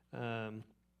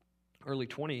 early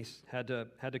 20s, had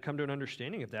to come to an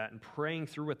understanding of that and praying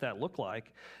through what that looked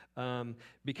like,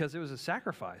 because it was a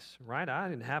sacrifice, right? I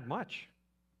didn't have much.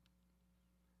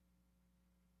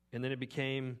 And then it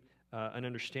became an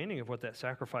understanding of what that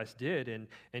sacrifice did,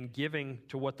 and giving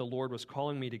to what the Lord was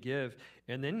calling me to give,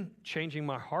 and then changing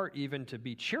my heart even to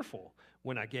be cheerful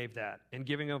when I gave that, and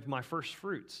giving of my first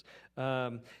fruits,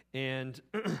 and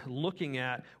looking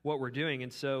at what we're doing.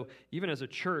 And so even as a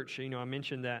church, I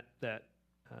mentioned that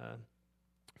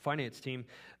finance team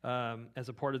as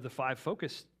a part of the 5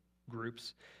 focus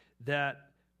groups,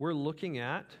 that we're looking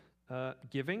at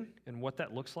giving and what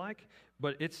that looks like.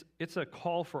 But it's a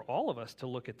call for all of us to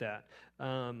look at that,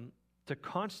 to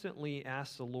constantly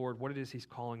ask the Lord what it is He's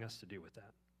calling us to do with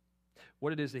that,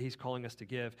 what it is that He's calling us to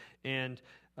give, and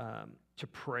to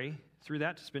pray through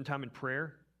that, to spend time in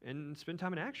prayer and spend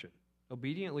time in action,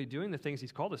 obediently doing the things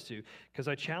He's called us to, because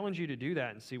I challenge you to do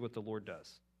that and see what the Lord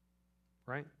does,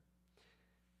 right?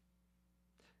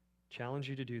 Challenge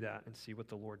you to do that and see what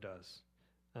the Lord does.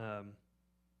 And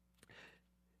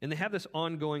they have this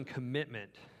ongoing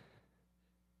commitment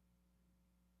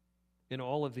in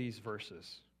all of these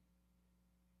verses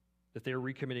that they're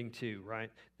recommitting to, right?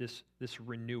 This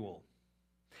renewal.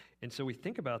 And so we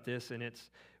think about this, and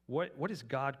it's, what is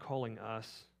God calling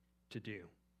us to do?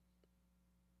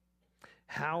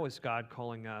 How is God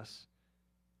calling us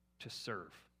to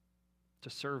serve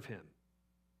Him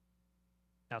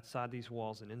outside these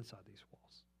walls and inside these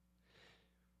walls?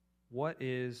 What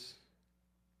is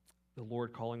the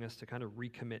Lord calling us to kind of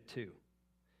recommit to?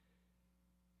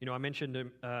 I mentioned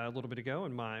a little bit ago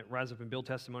in my Rise Up and Build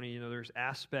testimony, there's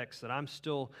aspects that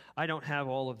I don't have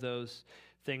all of those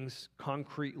things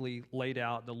concretely laid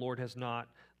out. The Lord has not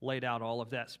laid out all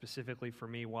of that specifically for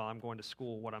me while I'm going to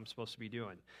school, what I'm supposed to be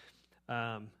doing.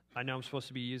 I know I'm supposed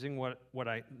to be using what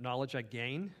knowledge I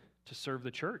gain to serve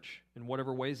the church in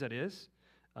whatever ways that is.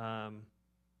 And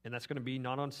that's going to be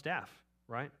not on staff,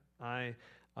 right?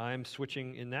 I'm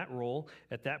switching in that role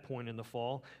at that point in the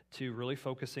fall to really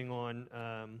focusing on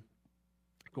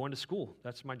going to school.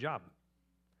 That's my job.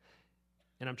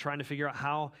 And I'm trying to figure out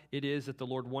how it is that the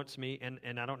Lord wants me.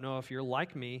 And I don't know if you're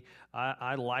like me.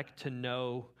 I like to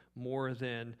know more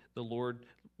than the Lord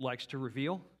likes to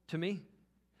reveal to me.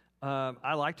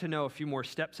 I like to know a few more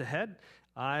steps ahead.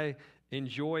 I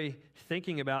enjoy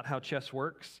thinking about how chess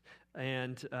works,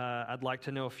 and I'd like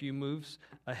to know a few moves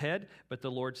ahead. But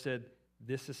the Lord said,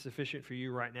 this is sufficient for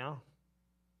you right now.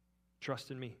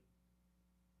 Trust in me.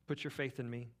 Put your faith in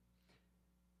me.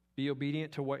 Be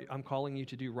obedient to what I'm calling you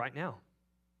to do right now,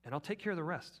 and I'll take care of the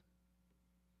rest.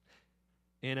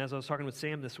 And as I was talking with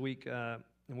Sam this week, and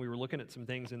we were looking at some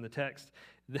things in the text,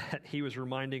 that he was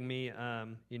reminding me,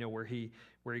 where he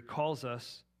calls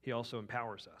us, he also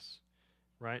empowers us,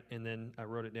 right? And then I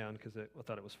wrote it down because I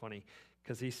thought it was funny,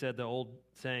 because he said the old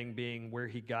saying being, where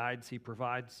he guides, he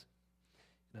provides.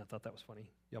 And I thought that was funny.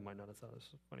 Y'all might not have thought it was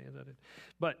as funny as I did.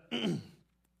 But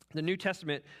the New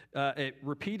Testament, it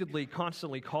repeatedly,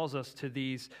 constantly calls us to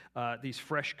these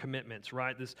fresh commitments,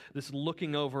 right? This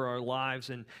looking over our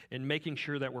lives and making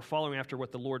sure that we're following after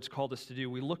what the Lord's called us to do.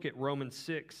 We look at Romans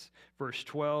 6, verse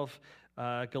 12,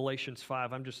 Galatians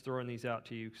 5. I'm just throwing these out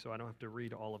to you so I don't have to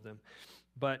read all of them.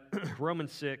 But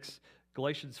Romans 6,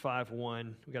 Galatians 5,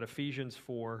 1. We got Ephesians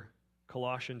 4,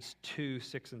 Colossians 2,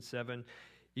 6, and 7.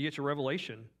 You get to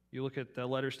Revelation. You look at the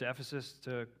letters to Ephesus,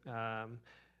 to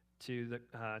the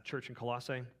church in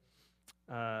Colossae.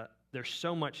 There's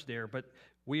so much there, but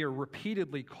we are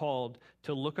repeatedly called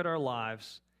to look at our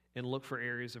lives and look for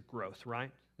areas of growth, right?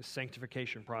 The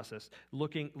sanctification process,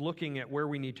 looking at where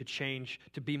we need to change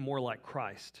to be more like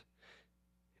Christ.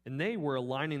 And they were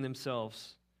aligning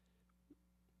themselves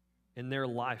in their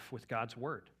life with God's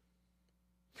word.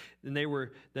 And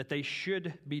they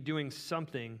should be doing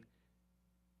something,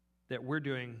 that we're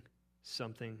doing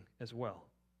something as well.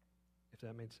 If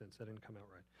that made sense. That didn't come out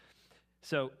right.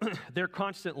 So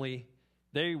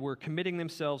they were committing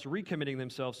themselves, recommitting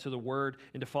themselves to the Word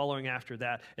and to following after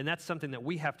that. And that's something that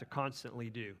we have to constantly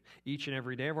do each and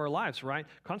every day of our lives, right?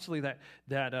 Constantly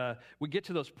that we get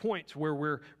to those points where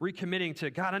we're recommitting to,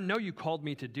 God, I know you called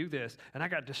me to do this, and I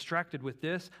got distracted with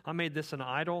this. I made this an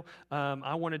idol.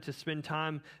 I wanted to spend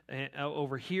time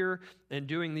over here and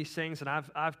doing these things, and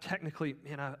I've technically,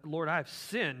 Lord, I've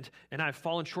sinned, and I've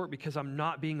fallen short because I'm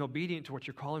not being obedient to what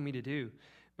you're calling me to do.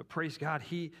 But praise God,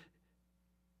 He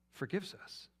forgives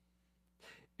us.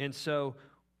 And so,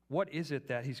 what is it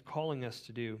that He's calling us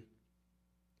to do?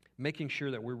 Making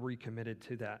sure that we're recommitted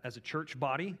to that as a church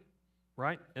body,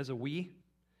 right? As a we,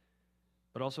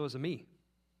 but also as a me.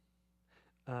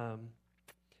 And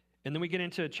then we get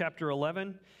into chapter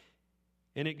 11,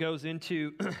 and it goes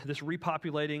into this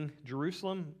repopulating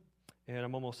Jerusalem. And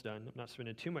I'm almost done. I'm not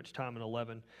spending too much time in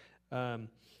 11.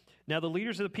 Now the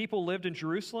leaders of the people lived in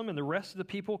Jerusalem, and the rest of the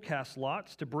people cast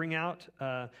lots to bring out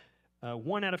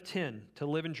 1 out of 10 to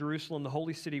live in Jerusalem, the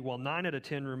holy city, while 9 out of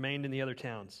 10 remained in the other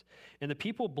towns. And the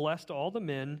people blessed all the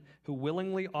men who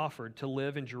willingly offered to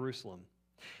live in Jerusalem.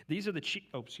 These are the chiefs.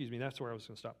 Oh, excuse me, that's where I was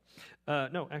going to stop.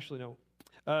 No.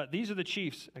 These are the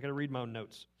chiefs. I got to read my own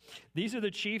notes. These are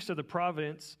the chiefs of the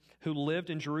province who lived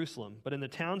in Jerusalem. But in the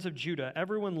towns of Judah,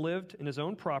 everyone lived in his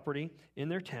own property in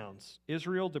their towns.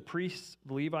 Israel, the priests,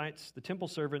 the Levites, the temple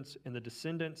servants, and the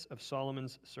descendants of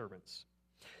Solomon's servants.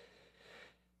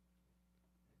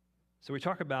 So we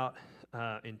talk about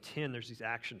in 10, there's these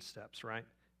action steps, right?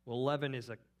 Well, 11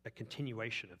 is a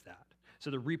continuation of that.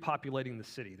 So they're repopulating the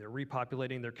city.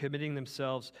 They're committing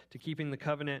themselves to keeping the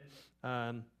covenant,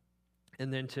 and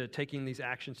then to taking these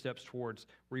action steps towards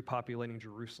repopulating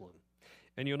Jerusalem.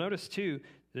 And you'll notice, too,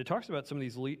 that it talks about some of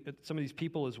these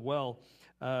people as well,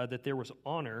 that there was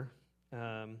honor.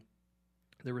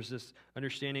 There was this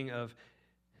understanding of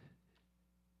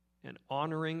an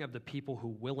honoring of the people who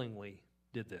willingly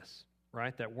did this,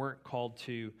 right? That weren't called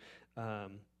to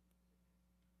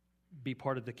be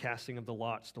part of the casting of the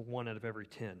lots, the 1 out of every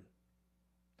 10.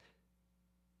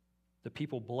 The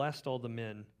people blessed all the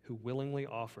men who willingly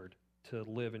offered to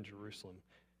live in Jerusalem.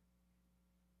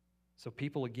 So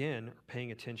people, again, are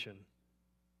paying attention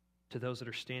to those that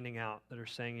are standing out, that are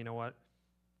saying, you know what,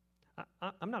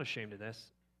 I'm not ashamed of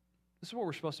this. This is what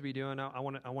we're supposed to be doing. I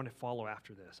want to follow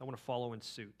after this. I want to follow in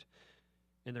suit.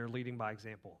 And they're leading by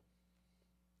example.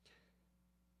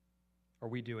 Are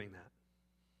we doing that?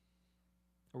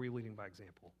 Are we leading by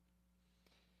example?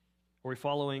 Are we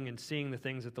following and seeing the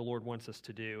things that the Lord wants us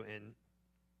to do and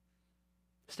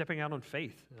stepping out on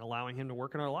faith and allowing Him to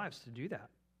work in our lives to do that?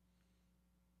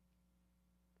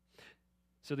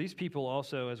 So these people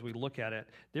also, as we look at it,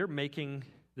 they're making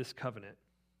this covenant.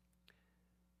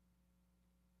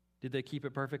 Did they keep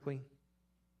it perfectly?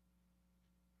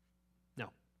 No.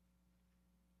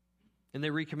 And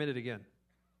they recommitted again.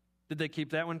 Did they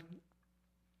keep that one?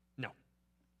 No.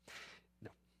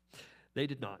 They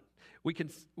did not. We can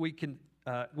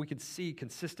see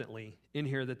consistently in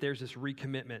here that there's this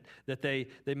recommitment, that they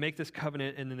make this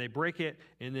covenant and then they break it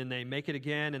and then they make it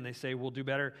again and they say, we'll do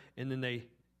better, and then they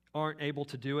aren't able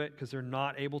to do it because they're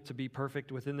not able to be perfect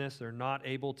within this. They're not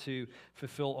able to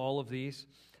fulfill all of these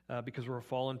because we're a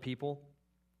fallen people.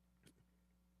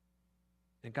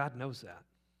 And God knows that.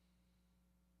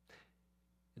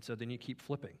 And so then you keep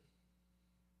flipping.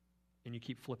 And you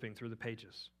keep flipping through the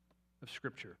pages of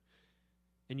Scripture.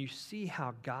 And you see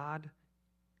how God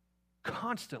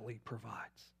constantly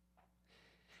provides.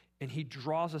 And He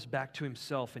draws us back to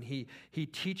Himself, and He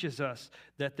teaches us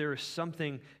that there is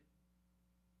something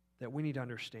that we need to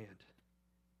understand.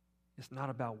 It's not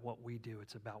about what we do,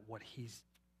 it's about what He's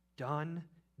done,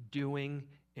 doing,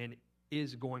 and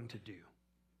is going to do.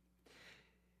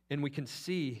 And we can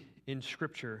see in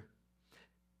Scripture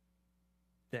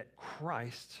that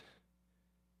Christ,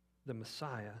 the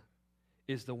Messiah,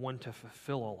 is the one to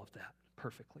fulfill all of that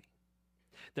perfectly.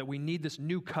 That we need this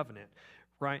new covenant,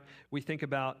 right? We think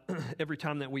about every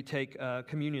time that we take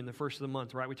communion the first of the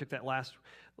month, right? We took that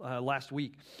last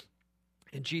week.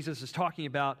 And Jesus is talking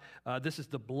about this is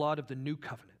the blood of the new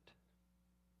covenant,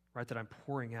 right, that I'm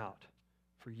pouring out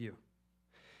for you.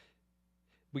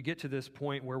 We get to this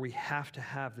point where we have to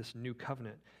have this new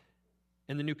covenant.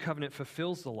 And the new covenant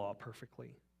fulfills the law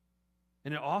perfectly.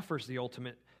 And it offers the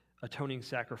ultimate atoning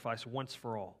sacrifice once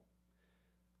for all.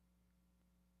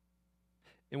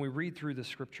 And we read through the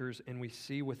Scriptures and we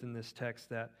see within this text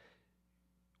that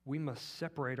we must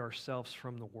separate ourselves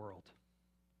from the world.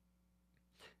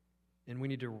 And we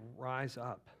need to rise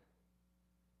up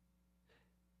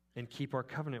and keep our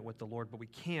covenant with the Lord, but we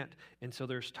can't. And so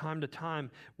there's time to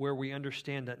time where we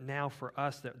understand that now for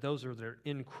us, that those that are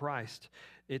in Christ,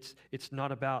 it's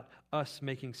not about us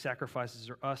making sacrifices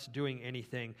or us doing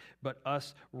anything, but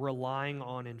us relying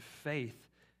on in faith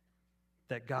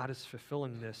that God is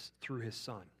fulfilling this through his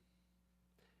Son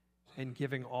and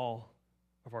giving all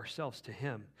of ourselves to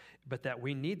him, but that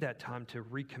we need that time to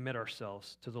recommit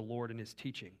ourselves to the Lord and his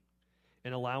teaching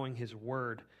and allowing his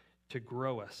word to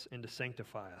grow us and to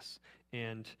sanctify us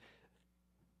and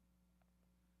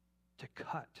to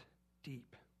cut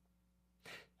deep.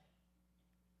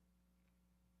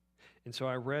 And so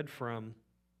I read from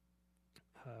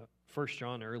 1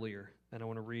 John earlier, and I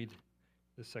want to read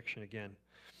this section again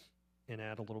and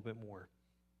add a little bit more.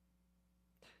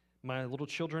 My little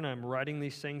children, I'm writing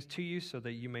these things to you so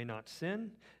that you may not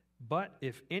sin. But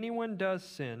if anyone does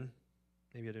sin,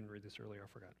 maybe I didn't read this earlier, I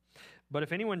forgot. But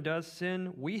if anyone does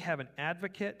sin, we have an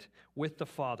advocate with the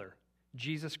Father,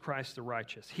 Jesus Christ the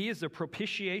righteous. He is the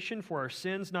propitiation for our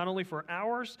sins, not only for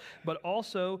ours, but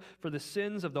also for the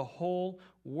sins of the whole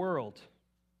world.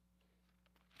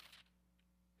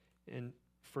 And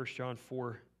 1 John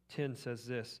 4:10 says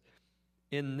this,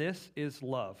 in this is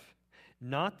love,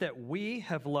 not that we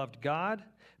have loved God,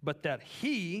 but that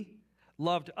he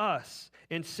loved us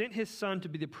and sent his Son to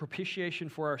be the propitiation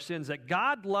for our sins. That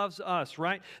God loves us,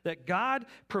 right? That God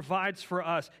provides for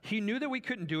us. He knew that we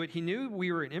couldn't do it. He knew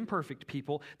we were an imperfect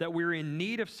people, that we were in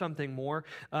need of something more.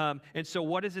 And so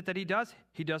what is it that he does?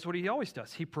 He does what he always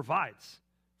does. He provides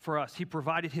for us. He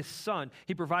provided his Son.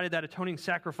 He provided that atoning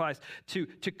sacrifice to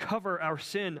cover our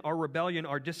sin, our rebellion,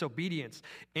 our disobedience,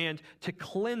 and to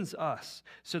cleanse us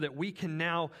so that we can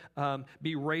now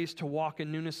be raised to walk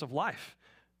in newness of life.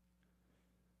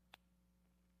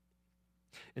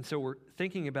 And so we're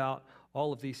thinking about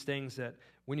all of these things that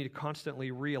we need to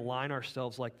constantly realign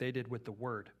ourselves like they did with the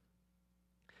Word.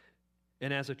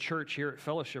 And as a church here at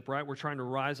Fellowship, right, we're trying to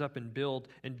rise up and build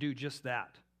and do just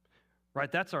that.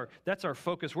 Right? That's our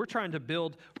focus. We're trying to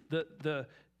build the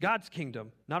God's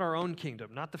kingdom, not our own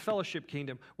kingdom, not the Fellowship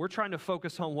kingdom. We're trying to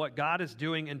focus on what God is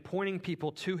doing and pointing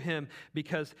people to him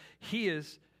because he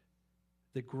is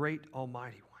the great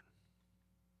almighty one,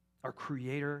 our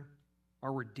creator,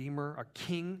 our redeemer, our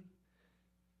king,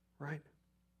 right?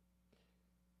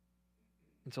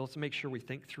 And so let's make sure we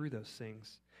think through those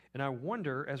things. And I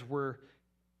wonder, as we're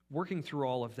working through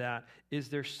all of that, is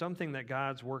there something that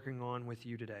God's working on with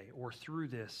you today or through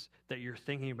this that you're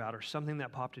thinking about, or something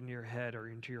that popped into your head or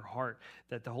into your heart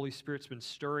that the Holy Spirit's been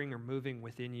stirring or moving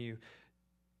within you?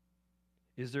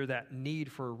 Is there that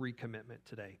need for a recommitment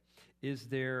today? Is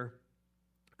there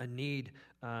a need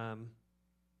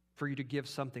for you to give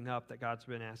something up that God's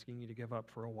been asking you to give up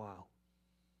for a while?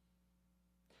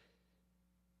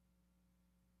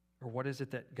 Or what is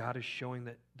it that God is showing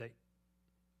that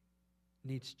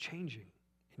needs changing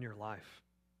in your life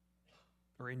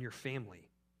or in your family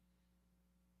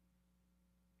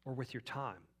or with your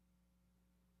time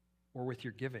or with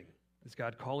your giving? Is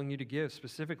God calling you to give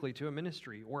specifically to a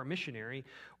ministry or a missionary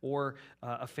or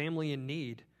a family in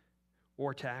need,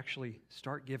 or to actually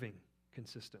start giving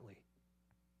consistently?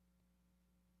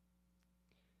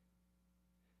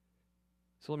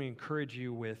 So let me encourage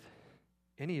you with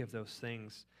any of those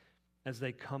things as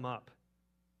they come up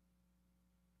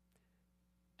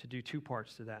to do two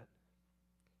parts to that.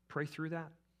 Pray through that.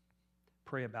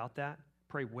 Pray about that.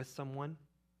 Pray with someone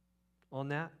on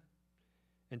that.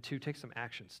 And two, take some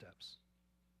action steps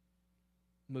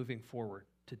moving forward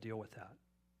to deal with that.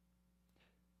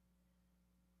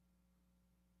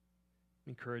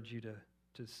 I encourage you to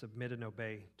submit and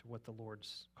obey to what the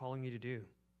Lord's calling you to do.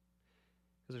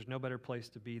 Because there's no better place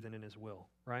to be than in his will,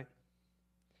 right?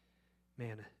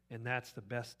 Man, and that's the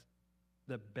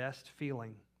best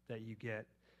feeling that you get,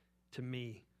 to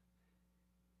me,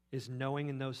 is knowing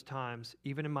in those times,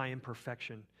 even in my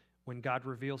imperfection, when God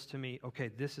reveals to me, okay,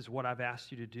 this is what I've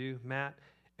asked you to do, Matt,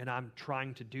 and I'm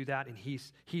trying to do that, and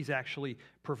he's actually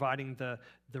providing the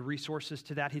resources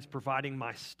to that. He's providing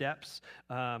my steps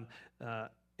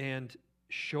and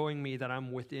showing me that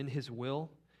I'm within his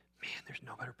will. Man, there's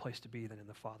no better place to be than in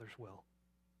the Father's will.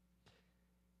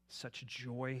 Such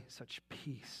joy, such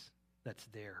peace that's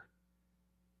there.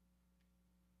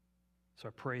 So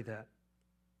I pray that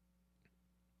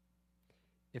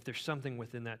if there's something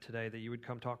within that today, that you would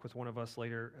come talk with one of us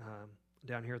later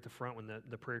down here at the front when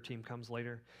the prayer team comes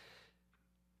later.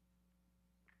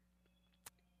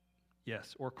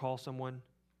 Yes, or call someone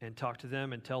and talk to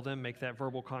them and tell them, make that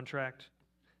verbal contract.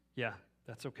 Yeah,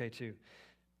 that's okay too.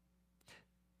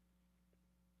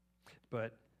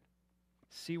 But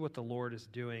see what the Lord is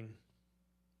doing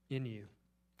in you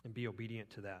and be obedient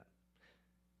to that.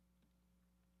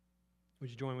 Would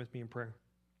you join with me in prayer?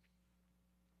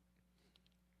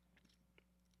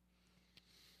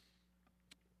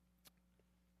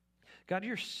 God,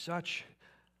 you're such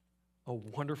a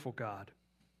wonderful God.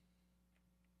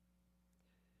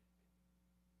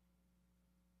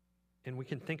 And we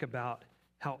can think about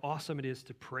how awesome it is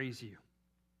to praise you,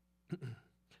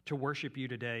 to worship you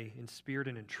today in spirit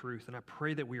and in truth. And I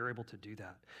pray that we are able to do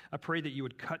that. I pray that you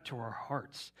would cut to our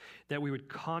hearts, that we would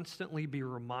constantly be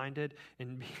reminded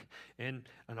and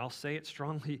I'll say it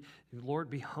strongly, Lord,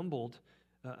 be humbled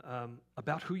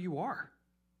about who you are.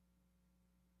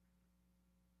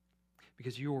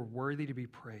 Because you are worthy to be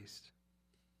praised.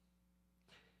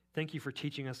 Thank you for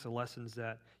teaching us the lessons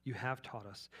that you have taught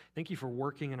us. Thank you for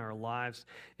working in our lives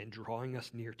and drawing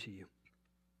us near to you.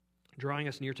 Drawing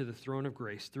us near to the throne of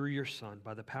grace through your Son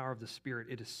by the power of the Spirit.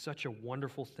 It is such a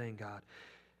wonderful thing, God,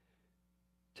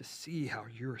 to see how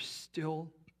you're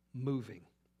still moving.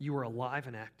 You are alive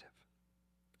and active.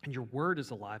 And your word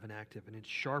is alive and active, and it's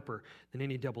sharper than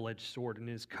any double-edged sword, and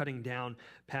it is cutting down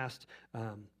past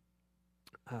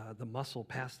the muscle,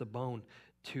 past the bone,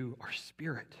 to our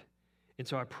spirit. And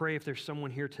so I pray if there's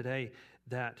someone here today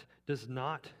that does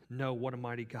not know what a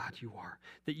mighty God you are,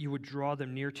 that you would draw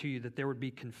them near to you, that there would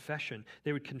be confession.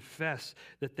 They would confess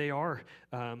that they are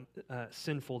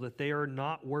sinful, that they are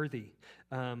not worthy,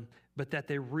 but that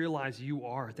they realize you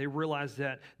are. They realize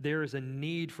that there is a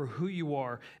need for who you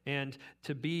are and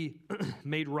to be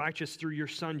made righteous through your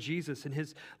Son, Jesus, and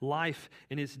his life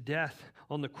and his death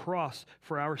on the cross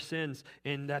for our sins,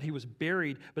 and that he was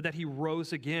buried, but that he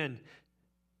rose again.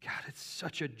 God, it's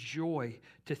such a joy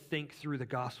to think through the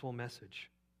gospel message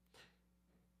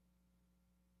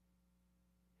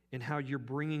and how you're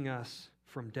bringing us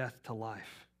from death to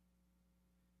life.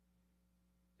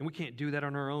 And we can't do that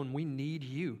on our own. We need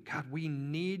you. God, we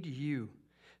need you.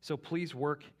 So please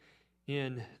work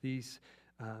in these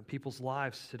people's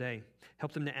lives today.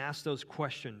 Help them to ask those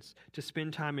questions, to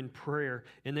spend time in prayer,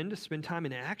 and then to spend time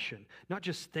in action, not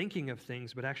just thinking of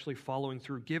things, but actually following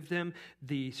through. Give them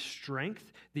the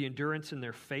strength, the endurance in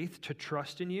their faith to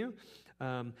trust in you,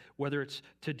 whether it's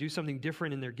to do something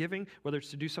different in their giving, whether it's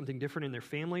to do something different in their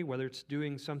family, whether it's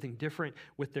doing something different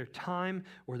with their time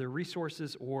or their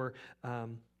resources, or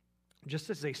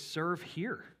just as they serve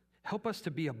here. Help us to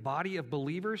be a body of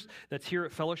believers that's here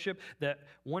at Fellowship that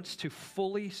wants to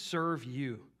fully serve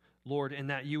you, Lord, and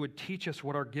that you would teach us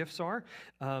what our gifts are,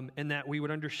 and that we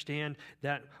would understand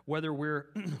that whether we're,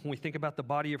 when we think about the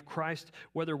body of Christ,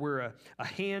 whether we're a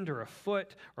hand or a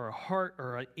foot or a heart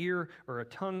or an ear or a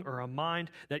tongue or a mind,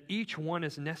 that each one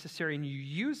is necessary and you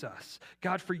use us,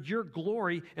 God, for your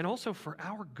glory and also for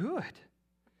our good.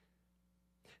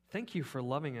 Thank you for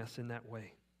loving us in that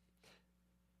way.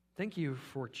 Thank you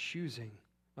for choosing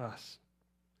us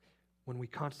when we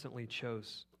constantly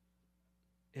chose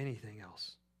anything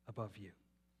else above you.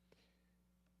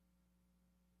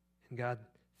 And God,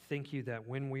 thank you that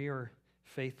when we are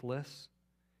faithless,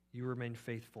 you remain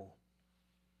faithful.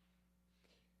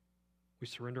 We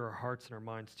surrender our hearts and our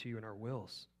minds to you and our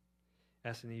wills,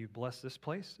 asking that you bless this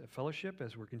place at Fellowship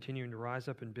as we're continuing to rise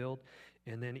up and build,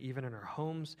 and then even in our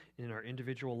homes, in our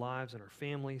individual lives, and our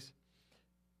families.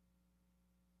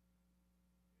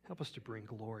 Help us to bring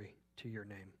glory to your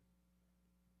name.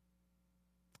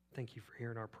 Thank you for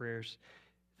hearing our prayers.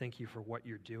 Thank you for what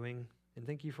you're doing, and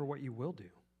thank you for what you will do.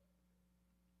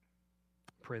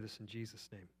 I pray this in Jesus'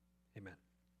 name. Amen.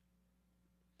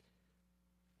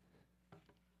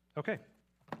 Okay,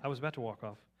 I was about to walk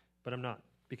off, but I'm not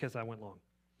because I went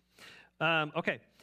long. Okay,